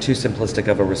 It's going to be too simplistic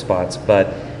of a response, but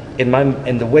in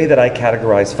the way that I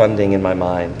categorize funding in my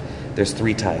mind, there's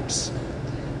three types.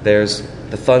 There's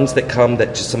the funds that come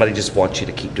that somebody just wants you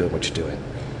to keep doing what you're doing,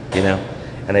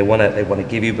 and they want to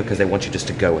give you because they want you just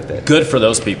to go with it. Good for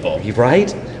those people. You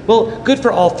right? Well, good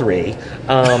for all three.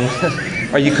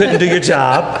 Or you couldn't do your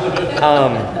job.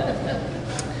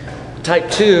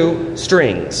 Type 2,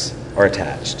 strings are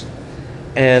attached.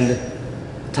 And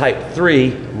type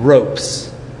 3,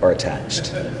 ropes are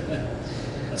attached.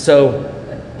 So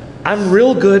I'm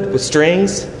real good with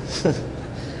strings.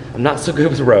 I'm not so good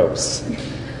with ropes.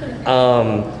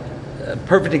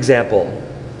 Perfect example.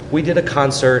 We did a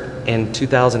concert in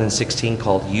 2016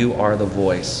 called You Are the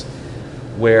Voice,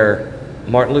 where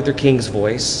Martin Luther King's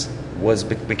voice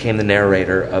became the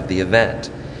narrator of the event.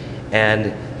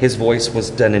 And his voice was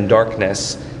done in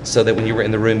darkness so that when you were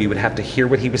in the room, you would have to hear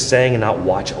what he was saying and not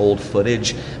watch old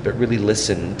footage, but really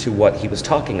listen to what he was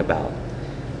talking about.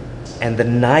 And the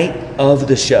night of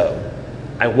the show,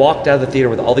 I walked out of the theater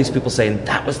with all these people saying,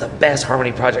 that was the best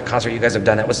Harmony Project concert you guys have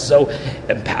done. That was so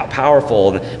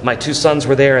powerful. And my two sons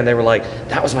were there and they were like,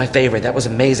 that was my favorite. That was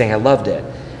amazing. I loved it.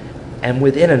 And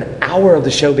within an hour of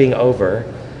the show being over,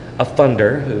 a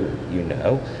funder, who you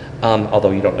know,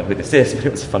 although you don't know who this is, but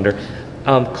it was a funder,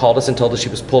 called us and told us she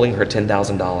was pulling her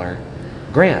 $10,000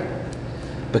 grant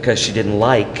because she didn't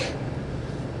like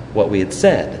what we had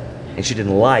said. And she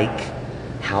didn't like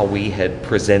how we had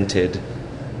presented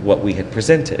what we had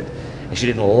presented. And she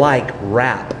didn't like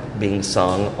rap being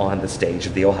sung on the stage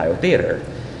of the Ohio Theater.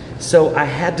 So I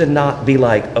had to not be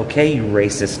like, okay, you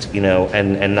racist,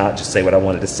 and not just say what I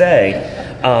wanted to say.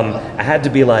 I had to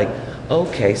be like,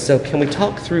 okay, so can we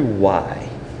talk through why?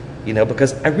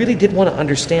 Because I really did want to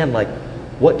understand, like,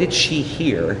 what did she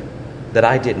hear that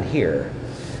I didn't hear?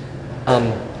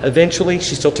 Eventually,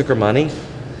 she still took her money.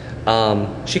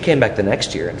 She came back the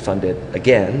next year and funded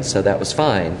again, so that was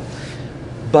fine.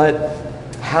 But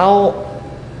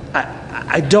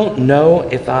I don't know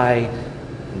if I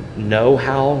know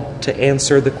how to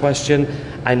answer the question.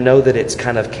 I know that it's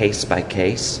kind of case by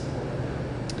case.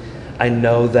 I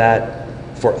know that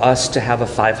for us to have a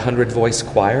 500 voice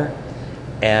choir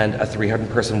and a 300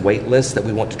 person wait list that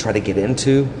we want to try to get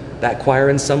into that choir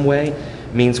in some way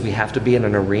means we have to be in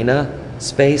an arena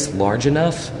space large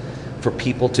enough for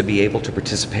people to be able to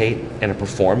participate in a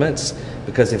performance,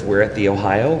 because if we're at the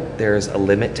Ohio, there's a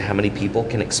limit to how many people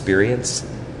can experience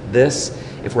this.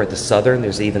 If we're at the Southern,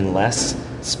 there's even less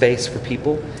space for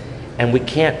people. And we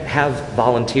can't have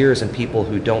volunteers and people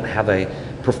who don't have a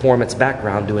performance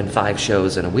background doing 5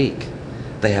 shows in a week.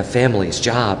 They have families,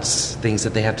 jobs, things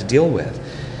that they have to deal with.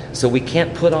 So we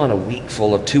can't put on a week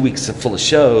full of 2 weeks full of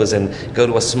shows and go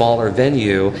to a smaller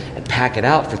venue and pack it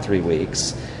out for 3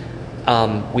 weeks.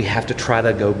 We have to try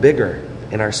to go bigger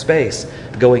in our space.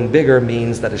 Going bigger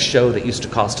means that a show that used to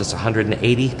cost us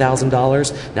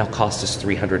 $180,000 now costs us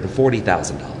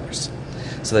 $340,000.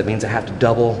 So that means I have to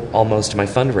double almost my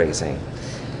fundraising.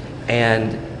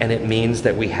 And it means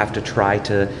that we have to try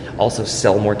to also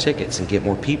sell more tickets and get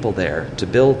more people there to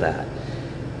build that.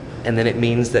 And then it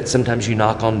means that sometimes you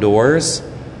knock on doors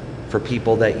for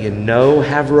people that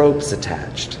have ropes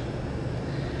attached.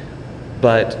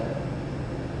 But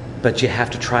you have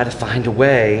to try to find a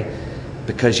way,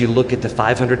 because you look at the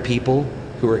 500 people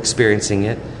who are experiencing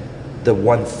it, the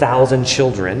 1,000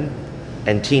 children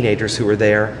and teenagers who are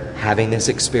there having this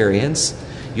experience.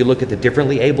 You look at the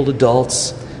differently abled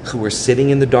adults who are sitting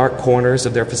in the dark corners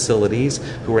of their facilities,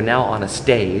 who are now on a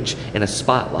stage in a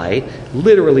spotlight,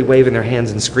 literally waving their hands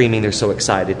and screaming they're so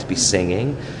excited to be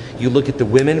singing. You look at the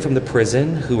women from the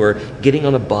prison who are getting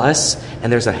on a bus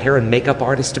and there's a hair and makeup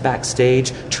artist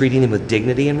backstage treating them with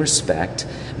dignity and respect,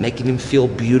 making them feel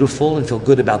beautiful and feel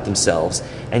good about themselves.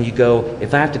 And you go,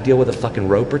 if I have to deal with a fucking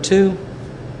rope or two,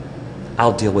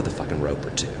 I'll deal with a fucking rope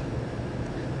or two.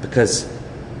 Because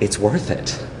it's worth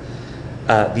it.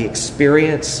 The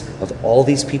experience of all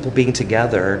these people being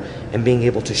together and being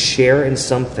able to share in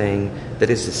something that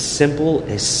is as simple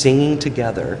as singing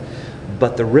together,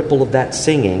 but the ripple of that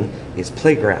singing is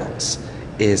playgrounds,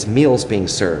 is meals being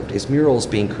served, is murals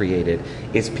being created,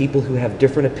 is people who have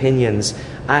different opinions.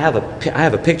 I have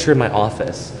a picture in my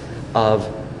office of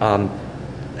Tom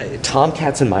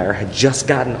Katzenmeier had just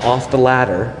gotten off the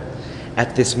ladder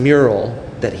at this mural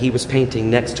that he was painting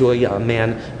next to a young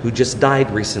man who just died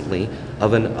recently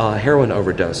of a heroin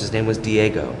overdose. His name was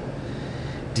Diego.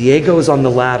 Diego is on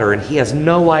the ladder and he has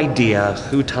no idea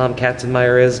who Tom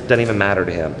Katzenmeier is. Doesn't even matter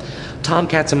to him. Tom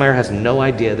Katzenmeier has no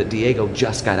idea that Diego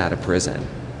just got out of prison.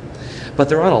 But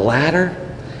they're on a ladder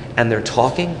and they're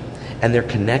talking and they're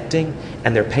connecting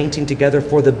and they're painting together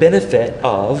for the benefit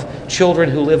of children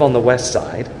who live on the west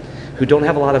side, who don't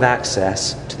have a lot of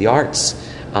access to the arts,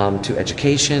 to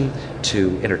education,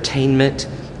 to entertainment,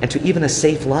 and to even a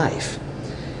safe life.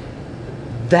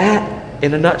 That,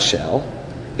 in a nutshell,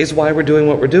 is why we're doing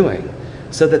what we're doing.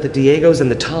 So that the Diegos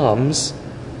and the Toms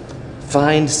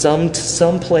find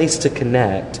some place to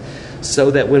connect,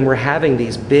 so that when we're having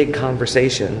these big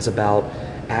conversations about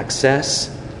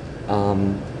access,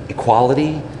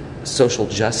 equality, social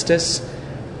justice,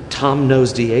 Tom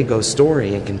knows Diego's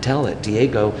story and can tell it.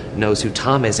 Diego knows who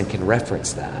Tom is and can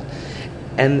reference that.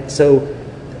 And so,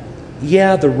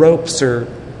 yeah, the ropes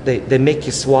they make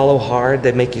you swallow hard.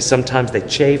 They make you, sometimes they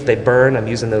chafe, they burn. I'm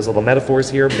using those little metaphors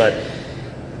here, but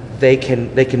they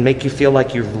can make you feel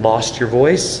like you've lost your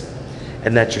voice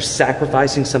and that you're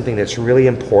sacrificing something that's really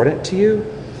important to you.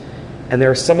 And there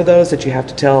are some of those that you have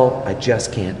to tell, I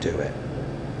just can't do it.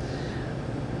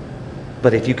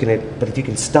 But if you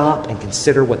can stop and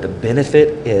consider what the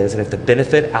benefit is, and if the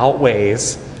benefit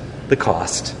outweighs the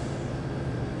cost,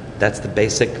 that's the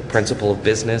basic principle of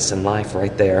business and life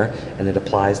right there. And it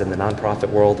applies in the nonprofit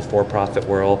world, the for-profit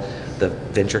world, the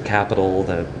venture capital,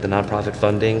 the nonprofit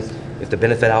funding. If the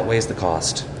benefit outweighs the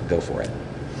cost, go for it.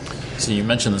 So you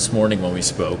mentioned this morning when we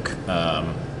spoke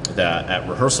that at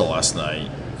rehearsal last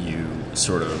night you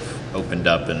sort of opened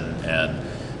up and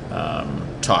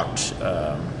talked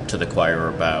to the choir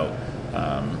about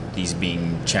these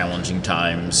being challenging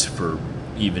times for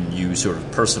even you sort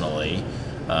of personally.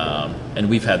 And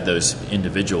we've had those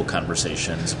individual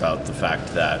conversations about the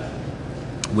fact that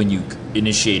when you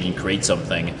initiate and create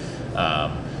something,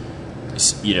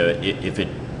 if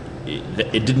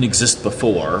it didn't exist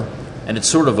before, and it's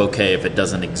sort of okay if it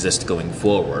doesn't exist going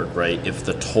forward, right? If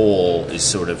the toll is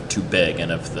sort of too big,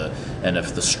 and if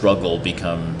the struggle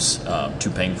becomes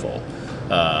too painful.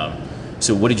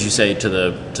 So, what did you say to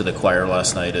the choir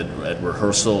last night at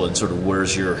rehearsal, and sort of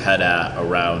where's your head at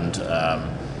around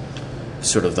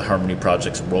sort of the Harmony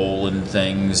Project's role in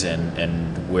things,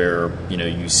 and where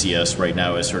you see us right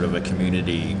now as sort of a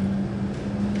community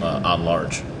on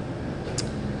large?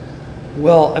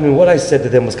 Well, I mean, what I said to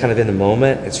them was kind of in the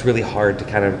moment. It's really hard to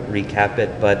kind of recap it,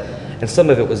 and some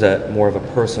of it was more of a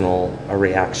personal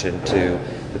reaction to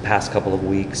the past couple of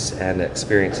weeks and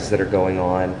experiences that are going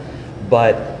on.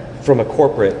 But from a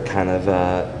corporate kind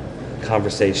of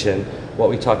conversation,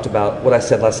 what I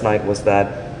said last night was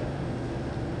that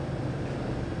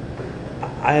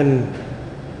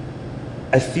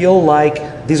I feel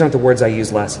like, these aren't the words I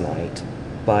used last night,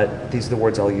 but these are the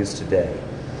words I'll use today.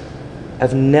 I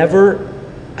don't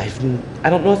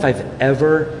know if I've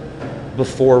ever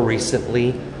before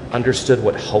recently understood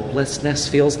what hopelessness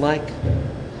feels like.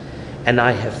 And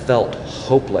I have felt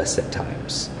hopeless at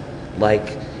times.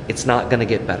 Like it's not going to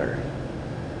get better.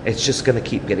 It's just going to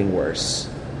keep getting worse.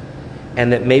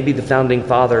 And that maybe the founding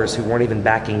fathers, who weren't even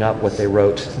backing up what they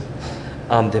wrote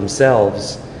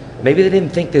themselves, maybe they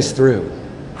didn't think this through.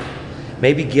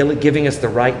 Maybe giving us the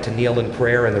right to kneel in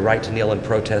prayer and the right to kneel in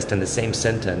protest in the same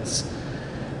sentence,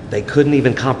 they couldn't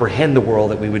even comprehend the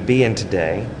world that we would be in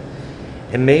today.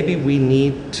 And maybe we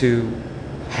need to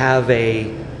have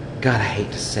God, I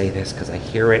hate to say this because I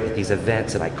hear it at these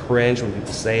events and I cringe when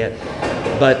people say it,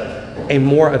 but a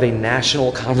more of a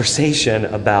national conversation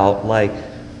about, like,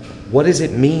 what does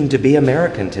it mean to be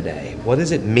American today? What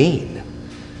does it mean?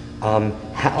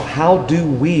 How do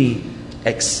we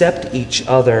accept each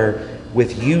other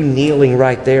with you kneeling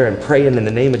right there and praying in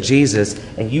the name of Jesus,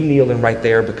 and you kneeling right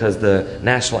there because the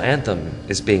national anthem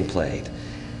is being played?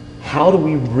 How do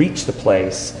we reach the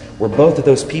place where both of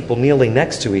those people kneeling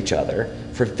next to each other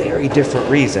for very different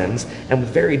reasons and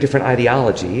with very different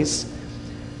ideologies,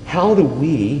 how do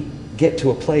we get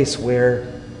to a place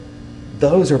where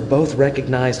those are both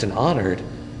recognized and honored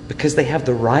because they have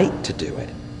the right to do it?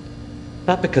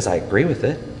 Not because I agree with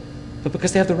it, but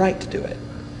because they have the right to do it.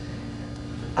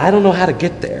 I don't know how to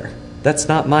get there. That's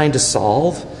not mine to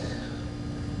solve,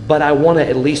 but I want to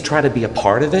at least try to be a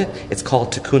part of it. It's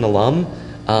called Tikkun Olam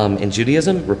in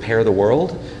Judaism, repair the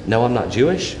world. No, I'm not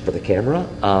Jewish, for the camera,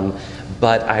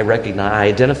 but I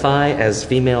identify as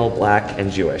female, black,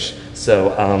 and Jewish.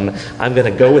 So I'm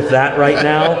going to go with that right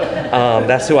now.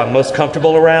 That's who I'm most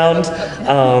comfortable around.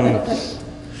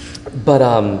 But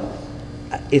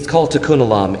it's called Tikkun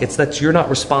Olam. It's that you're not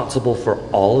responsible for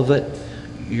all of it.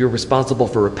 You're responsible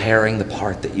for repairing the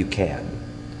part that you can.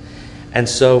 And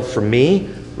so for me,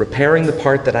 repairing the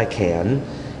part that I can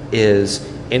is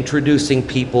introducing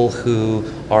people who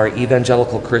are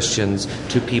evangelical Christians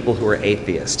to people who are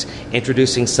atheists,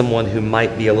 introducing someone who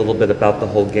might be a little bit about the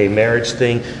whole gay marriage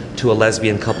thing to a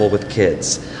lesbian couple with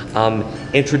kids,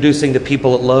 introducing the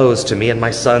people at Lowe's to me and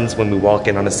my sons when we walk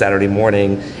in on a Saturday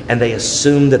morning and they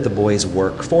assume that the boys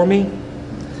work for me,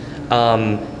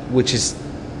 which is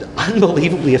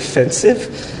unbelievably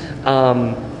offensive,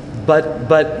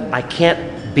 but I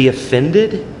can't be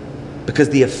offended because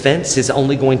the offense is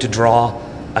only going to draw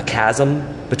a chasm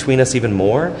between us even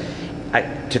more.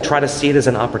 To try to see it as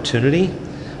an opportunity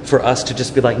for us to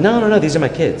just be like, no, these are my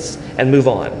kids, and move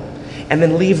on, and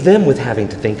then leave them with having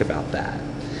to think about that.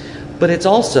 But it's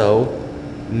also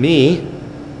me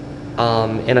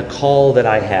in a call that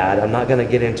I had. I'm not going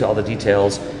to get into all the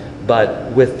details,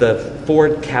 but with the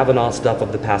Ford Kavanaugh stuff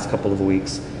of the past couple of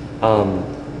weeks,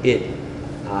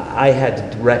 I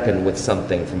had to reckon with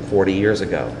something from 40 years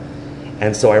ago.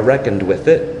 And so I reckoned with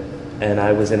it, and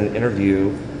I was in an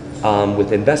interview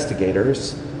with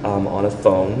investigators on a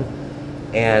phone,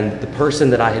 and the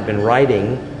person that I had been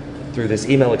writing through this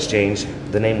email exchange,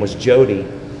 the name was Jody,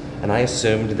 and I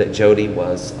assumed that Jody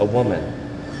was a woman.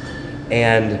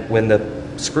 And when the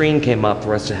screen came up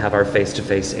for us to have our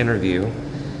face-to-face interview,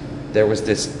 there was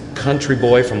this country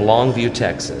boy from Longview,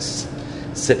 Texas,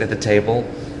 sitting at the table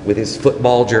with his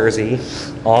football jersey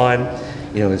on,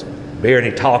 his beard,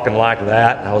 and he talking like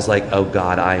that. And I was like, oh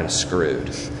God, I am screwed,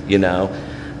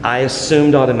 I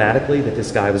assumed automatically that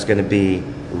this guy was going to be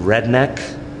redneck,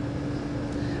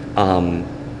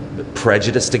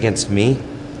 prejudiced against me,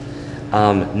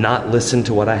 not listen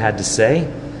to what I had to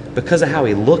say because of how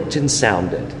he looked and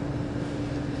sounded.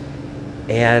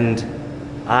 And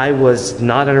I was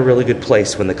not in a really good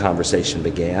place when the conversation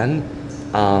began,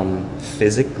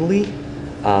 physically,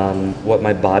 what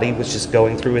my body was just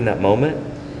going through in that moment.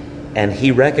 And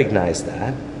he recognized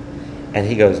that. And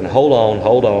he goes, hold on,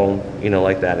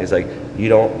 like that. And he's like, you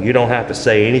don't have to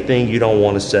say anything you don't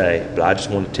want to say, but I just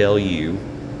want to tell you,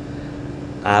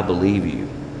 I believe you.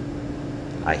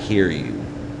 I hear you.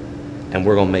 And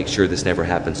we're going to make sure this never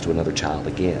happens to another child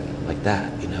again. Like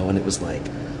that, And it was like,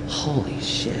 holy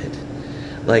shit.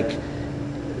 Like,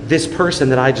 this person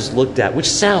that I just looked at, which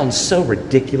sounds so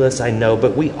ridiculous, I know,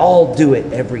 but we all do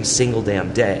it every single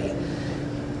damn day.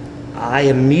 I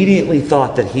immediately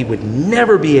thought that he would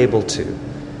never be able to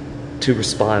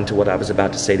respond to what I was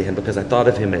about to say to him because I thought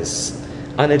of him as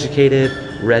uneducated,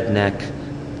 redneck,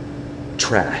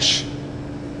 trash.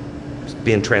 Just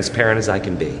being transparent as I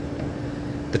can be.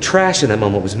 The trash in that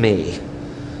moment was me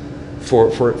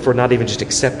for not even just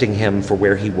accepting him for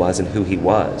where he was and who he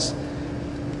was.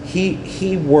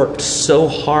 He worked so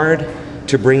hard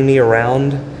to bring me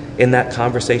around in that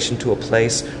conversation to a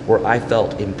place where I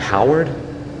felt empowered,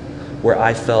 where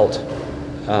I felt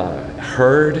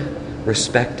heard,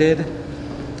 respected.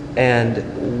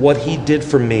 And what he did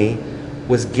for me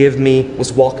was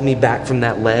walk me back from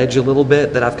that ledge a little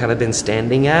bit that I've kind of been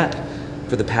standing at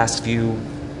for the past few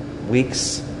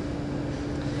weeks,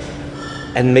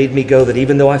 and made me go that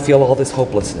even though I feel all this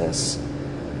hopelessness,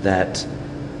 that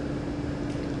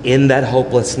in that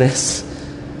hopelessness,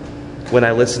 when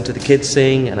I listen to the kids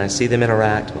sing and I see them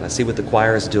interact, when I see what the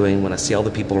choir is doing, when I see all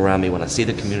the people around me, when I see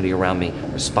the community around me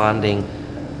responding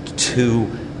to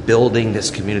building this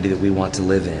community that we want to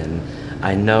live in,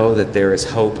 I know that there is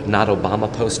hope, not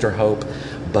Obama poster hope,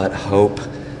 but hope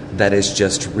that is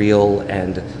just real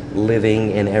and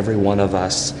living in every one of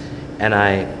us. And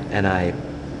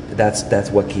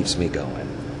that's what keeps me going.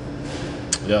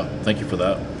 Yeah, thank you for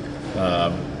that.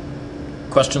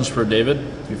 Questions for David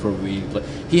before we?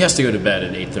 He has to go to bed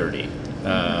at 8:30.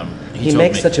 He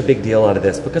makes such a big deal out of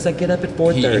this because I get up at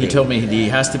 4:30. He told me he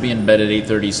has to be in bed at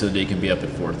 8:30 so that he can be up at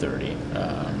 4:30.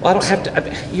 Well, I don't have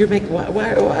to. You're making. Why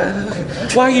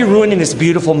are you ruining this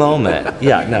beautiful moment?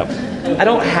 Yeah, no, I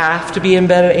don't have to be in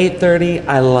bed at 8:30.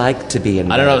 I like to be in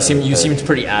bed. I don't know. You seemed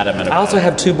pretty adamant about it. I also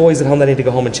have 2 boys at home that need to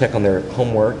go home and check on their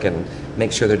homework and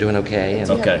make sure they're doing okay.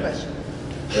 And okay. I have a question.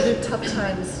 Were there tough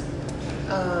times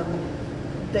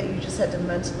that you just had to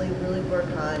mentally really work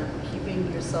on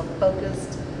keeping yourself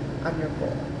focused on your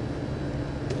goal?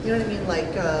 You know what I mean?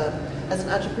 Like, as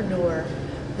an entrepreneur,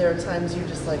 there are times you're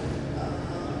just like,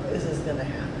 is this going to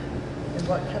happen? And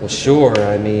what kept well, sure.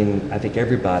 I mean, I think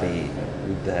everybody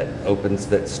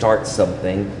that starts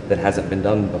something that hasn't been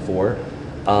done before.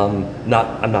 I'm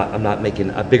not making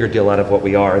a bigger deal out of what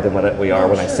we are than what we are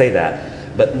when I say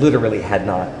that, but literally had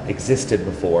not existed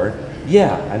before.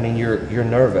 Yeah, I mean, you're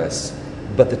nervous.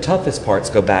 But the toughest parts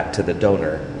go back to the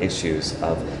donor issues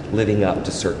of living up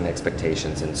to certain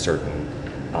expectations and certain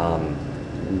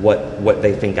what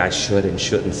they think I should and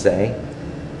shouldn't say,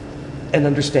 and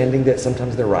understanding that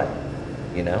sometimes they're right.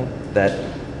 That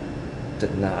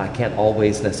I can't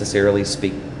always necessarily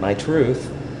speak my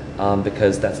truth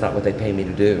because that's not what they pay me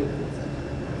to do.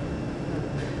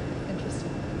 Interesting.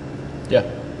 Yeah.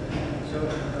 So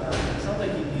it sounds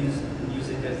like you use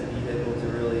music as the vehicle to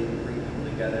really bring people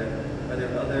together. Are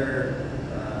there other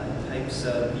types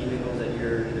of vehicles that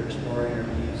you're either exploring or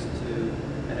used to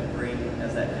kind of bring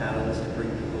as that catalyst to bring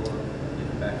people of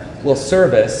different backgrounds? Well,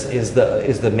 service is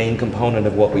the main component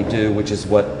of what we do, which is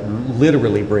what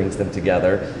literally brings them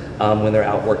together when they're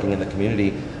out working in the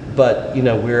community. But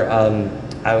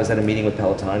I was at a meeting with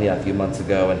Pelotonia a few months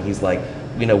ago, and he's like,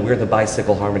 we're the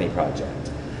Bicycle Harmony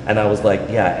Project. And I was like,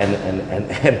 yeah,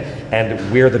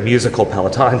 and we're the musical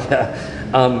Pelotonia.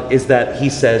 Is that he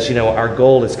says, our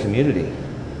goal is community.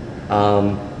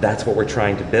 That's what we're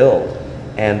trying to build.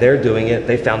 And they're doing it.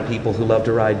 They found people who love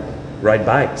to ride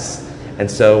bikes. And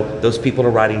so those people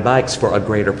are riding bikes for a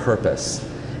greater purpose.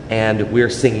 And we're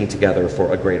singing together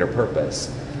for a greater purpose.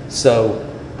 So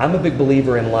I'm a big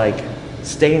believer in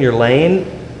stay in your lane.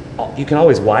 You can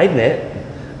always widen it,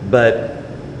 but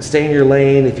stay in your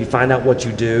lane. If you find out what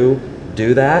you do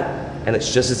that. And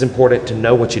it's just as important to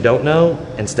know what you don't know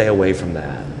and stay away from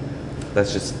that.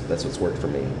 That's what's worked for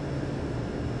me.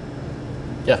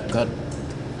 Yeah, go ahead.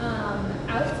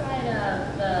 Outside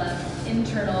of the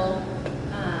internal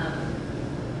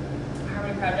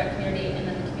Harmony Project community and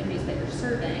then the communities that you're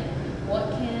serving, what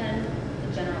can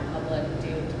the general public do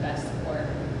to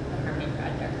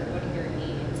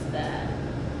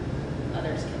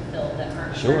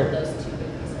Sure. What are those two big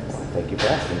pieces? Thank you for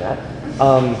asking that.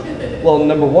 Well,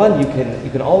 number one, you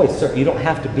can always serve. You don't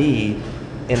have to be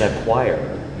in a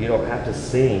choir. You don't have to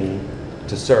sing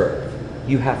to serve.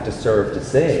 You have to serve to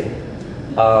sing.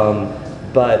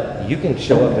 But you can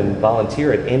show up and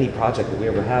volunteer at any project that we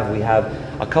ever have. We have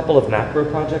a couple of macro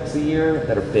projects a year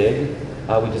that are big.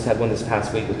 We just had one this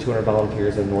past week with 200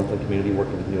 volunteers in the Northland community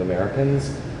working with New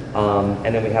Americans.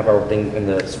 And then we have our thing in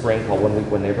the spring called One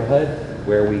Week, One Neighborhood,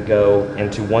 where we go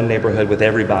into one neighborhood with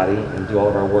everybody and do all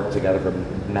of our work together for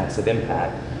massive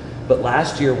impact. But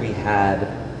last year we had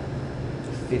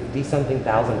 50-something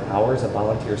thousand hours of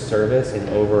volunteer service in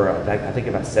over, I think,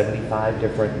 about 75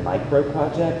 different micro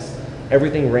projects.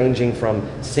 Everything ranging from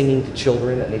singing to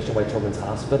children at Nationwide Children's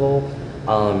Hospital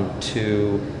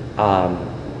to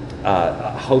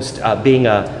being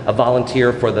a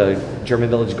volunteer for the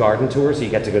German Village Garden Tour, so you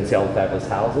get to go and see all the fabulous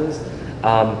houses.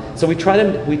 So we try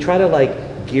to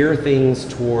like gear things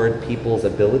toward people's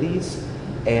abilities,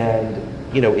 and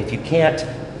if you can't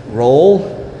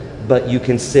roll, but you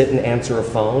can sit and answer a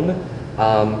phone.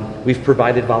 We've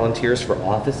provided volunteers for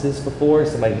offices before.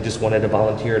 Somebody who just wanted to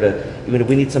volunteer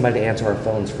we need somebody to answer our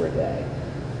phones for a day.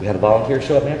 We had a volunteer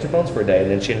show up and answer phones for a day, and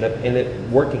then she ended up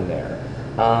working there.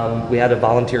 We had a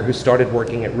volunteer who started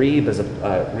working at Reeb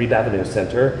Reeb Avenue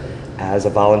Center as a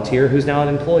volunteer who's now an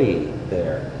employee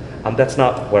there. That's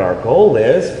not what our goal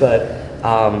is, but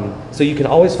so you can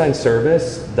always find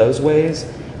service those ways,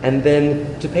 and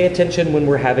then to pay attention when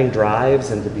we're having drives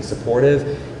and to be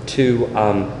supportive, to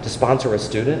sponsor a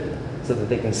student so that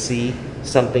they can see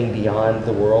something beyond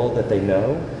the world that they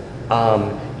know.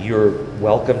 You're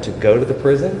welcome to go to the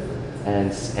prison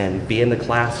and be in the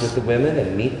class with the women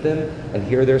and meet them and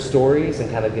hear their stories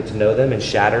and kind of get to know them and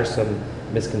shatter some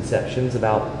misconceptions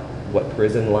about what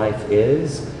prison life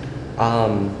is.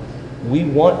 We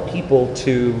want people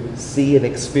to see and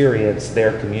experience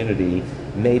their community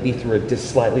maybe through a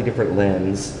slightly different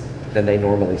lens than they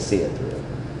normally see it through.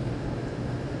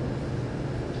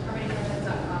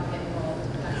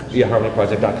 Yeah,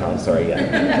 harmonyproject.com, sorry,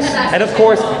 yeah. and of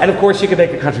course you can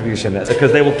make a contribution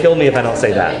because they will kill me if I don't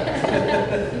say that.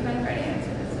 You kind of already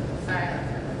answered this. Sorry,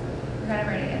 you kind of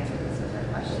already answered this with our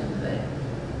question, but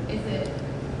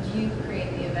do you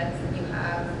create the events that you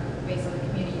have based on the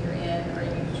community you're in, or are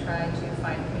you trying to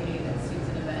find a community that suits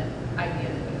an event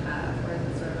idea that you have, or is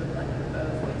it sort of a blend of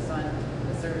both based on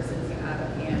the services you have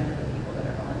at hand and the people that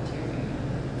are volunteering?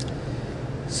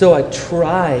 So I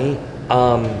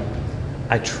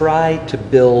try to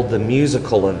build the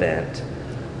musical event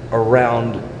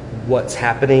around what's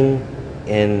happening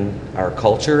in our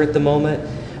culture at the moment,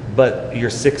 but you're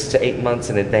 6 to 8 months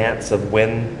in advance of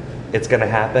when it's going to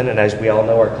happen. And as we all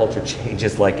know, our culture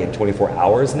changes like in 24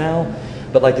 hours now.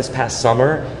 But like this past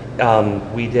summer,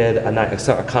 we did a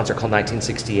concert called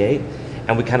 1968,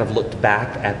 and we kind of looked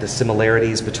back at the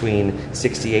similarities between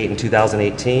 68 and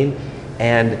 2018,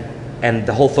 and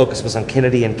the whole focus was on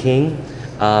Kennedy and King.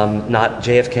 Not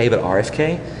JFK, but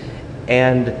RFK.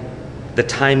 And the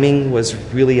timing was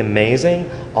really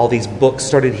amazing. All these books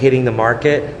started hitting the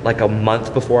market like a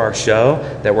month before our show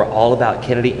that were all about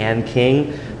Kennedy and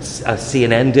King.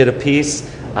 CNN did a piece.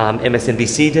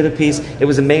 MSNBC did a piece. It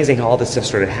was amazing how all this stuff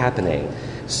started happening.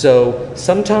 So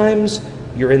sometimes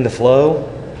you're in the flow,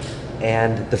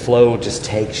 and the flow just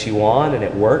takes you on, and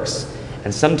it works.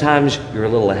 And sometimes you're a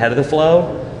little ahead of the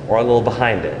flow or a little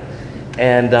behind it.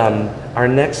 And our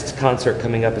next concert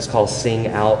coming up is called Sing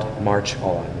Out, March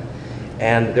On.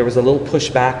 And there was a little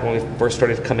pushback when we first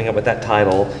started coming up with that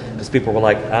title, because people were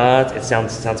like, it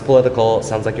sounds political, it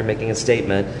sounds like you're making a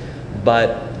statement.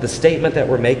 But the statement that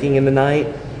we're making in the night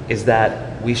is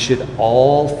that we should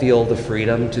all feel the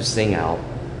freedom to sing out,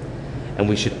 and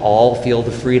we should all feel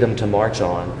the freedom to march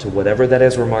on to whatever that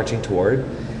is we're marching toward,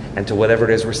 and to whatever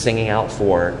it is we're singing out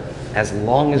for, as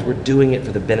long as we're doing it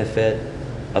for the benefit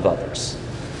of others.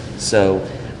 So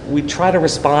we try to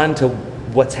respond to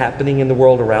what's happening in the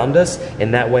world around us.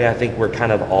 In that way, I think we're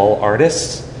kind of all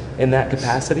artists in that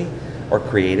capacity, or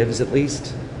creatives at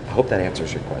least. I hope that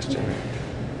answers your question.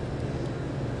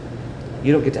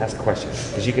 You don't get to ask questions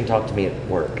because you can talk to me at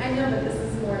work. I know, but this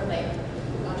is more like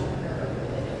entrepreneur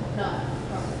related, not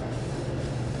profit.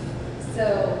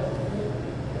 So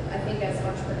I think as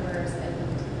entrepreneurs and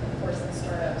of course in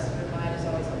startups, your mind is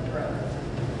always on growth.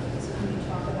 So can you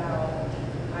talk about,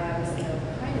 I obviously know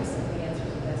kind of some of the answers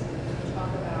to this, but can you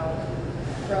talk about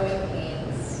growing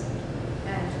pains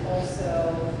and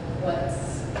also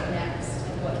what's next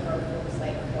and what growth looks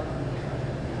like for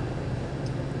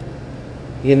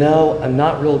You know, I'm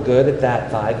not real good at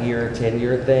that 5-year,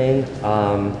 10-year thing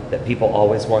that people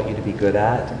always want you to be good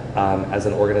at as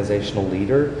an organizational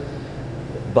leader.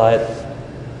 But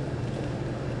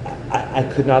I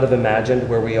could not have imagined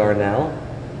where we are now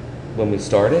when we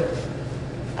started.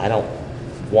 I don't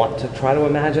want to try to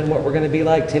imagine what we're going to be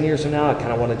like 10 years from now. I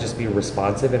kind of want to just be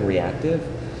responsive and reactive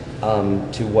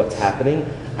to what's happening.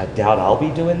 I doubt I'll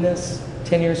be doing this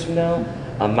 10 years from now.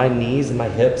 My knees and my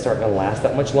hips aren't going to last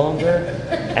that much longer.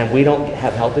 And we don't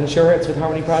have health insurance with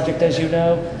Harmony Project, as you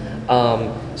know.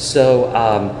 So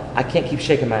I can't keep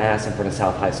shaking my ass in front of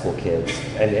South High School kids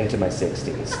and into my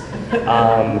 60s.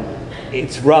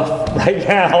 It's rough right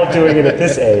now doing it at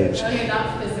this age. Okay,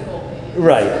 not physical pain.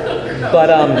 Right.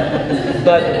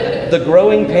 But the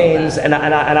growing pains, and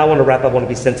I want to wrap up, I want to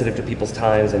be sensitive to people's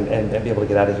times and be able to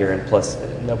get out of here, and plus,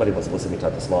 nobody wants to listen to me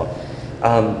talk this long.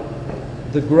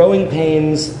 The growing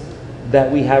pains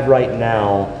that we have right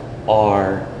now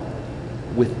are,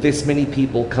 with this many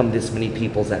people come this many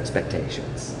people's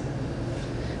expectations.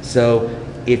 So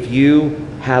if you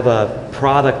have a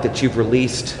product that you've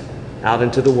released out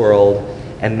into the world,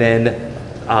 and then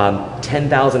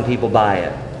 10,000 people buy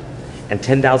it, and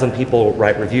 10,000 people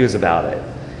write reviews about it,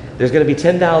 there's going to be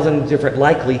 10,000 different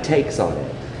likely takes on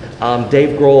it.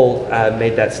 Dave Grohl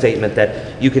made that statement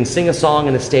that you can sing a song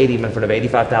in a stadium in front of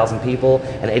 85,000 people,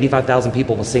 and 85,000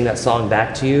 people will sing that song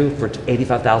back to you for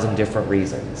 85,000 different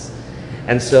reasons.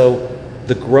 And so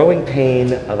the growing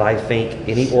pain of, I think,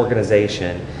 any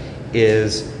organization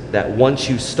is that once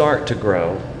you start to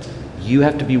grow, you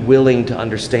have to be willing to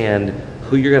understand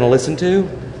who you're going to listen to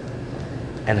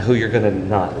and who you're going to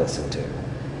not listen to.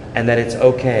 And that it's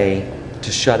okay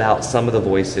to shut out some of the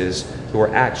voices who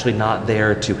are actually not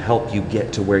there to help you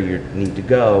get to where you need to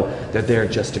go. They're there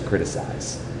just to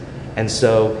criticize. And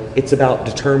so it's about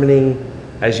determining,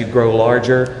 as you grow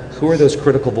larger, who are those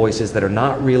critical voices that are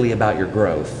not really about your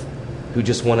growth, who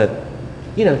just want to,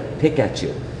 pick at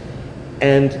you.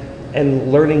 And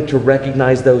learning to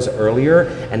recognize those earlier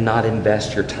and not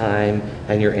invest your time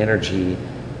and your energy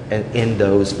in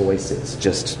those voices.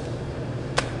 Just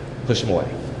push them away.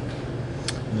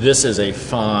 This is a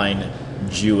fine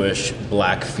Jewish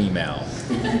black female.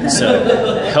 So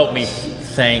help me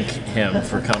thank him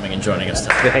for coming and joining us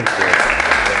today. Thank you.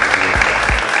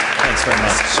 Thanks very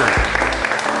much. Sure.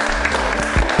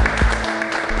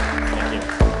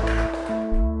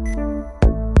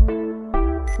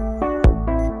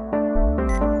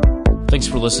 Thanks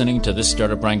for listening to this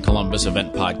Startup Grind Columbus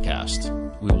event podcast.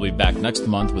 We will be back next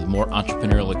month with more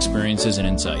entrepreneurial experiences and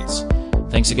insights.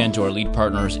 Thanks again to our lead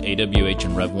partners, AWH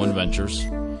and Rev1 Ventures.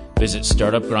 Visit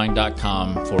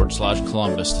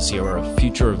startupgrind.com/Columbus to see our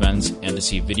future events and to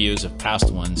see videos of past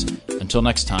ones. Until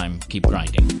next time, keep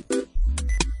grinding.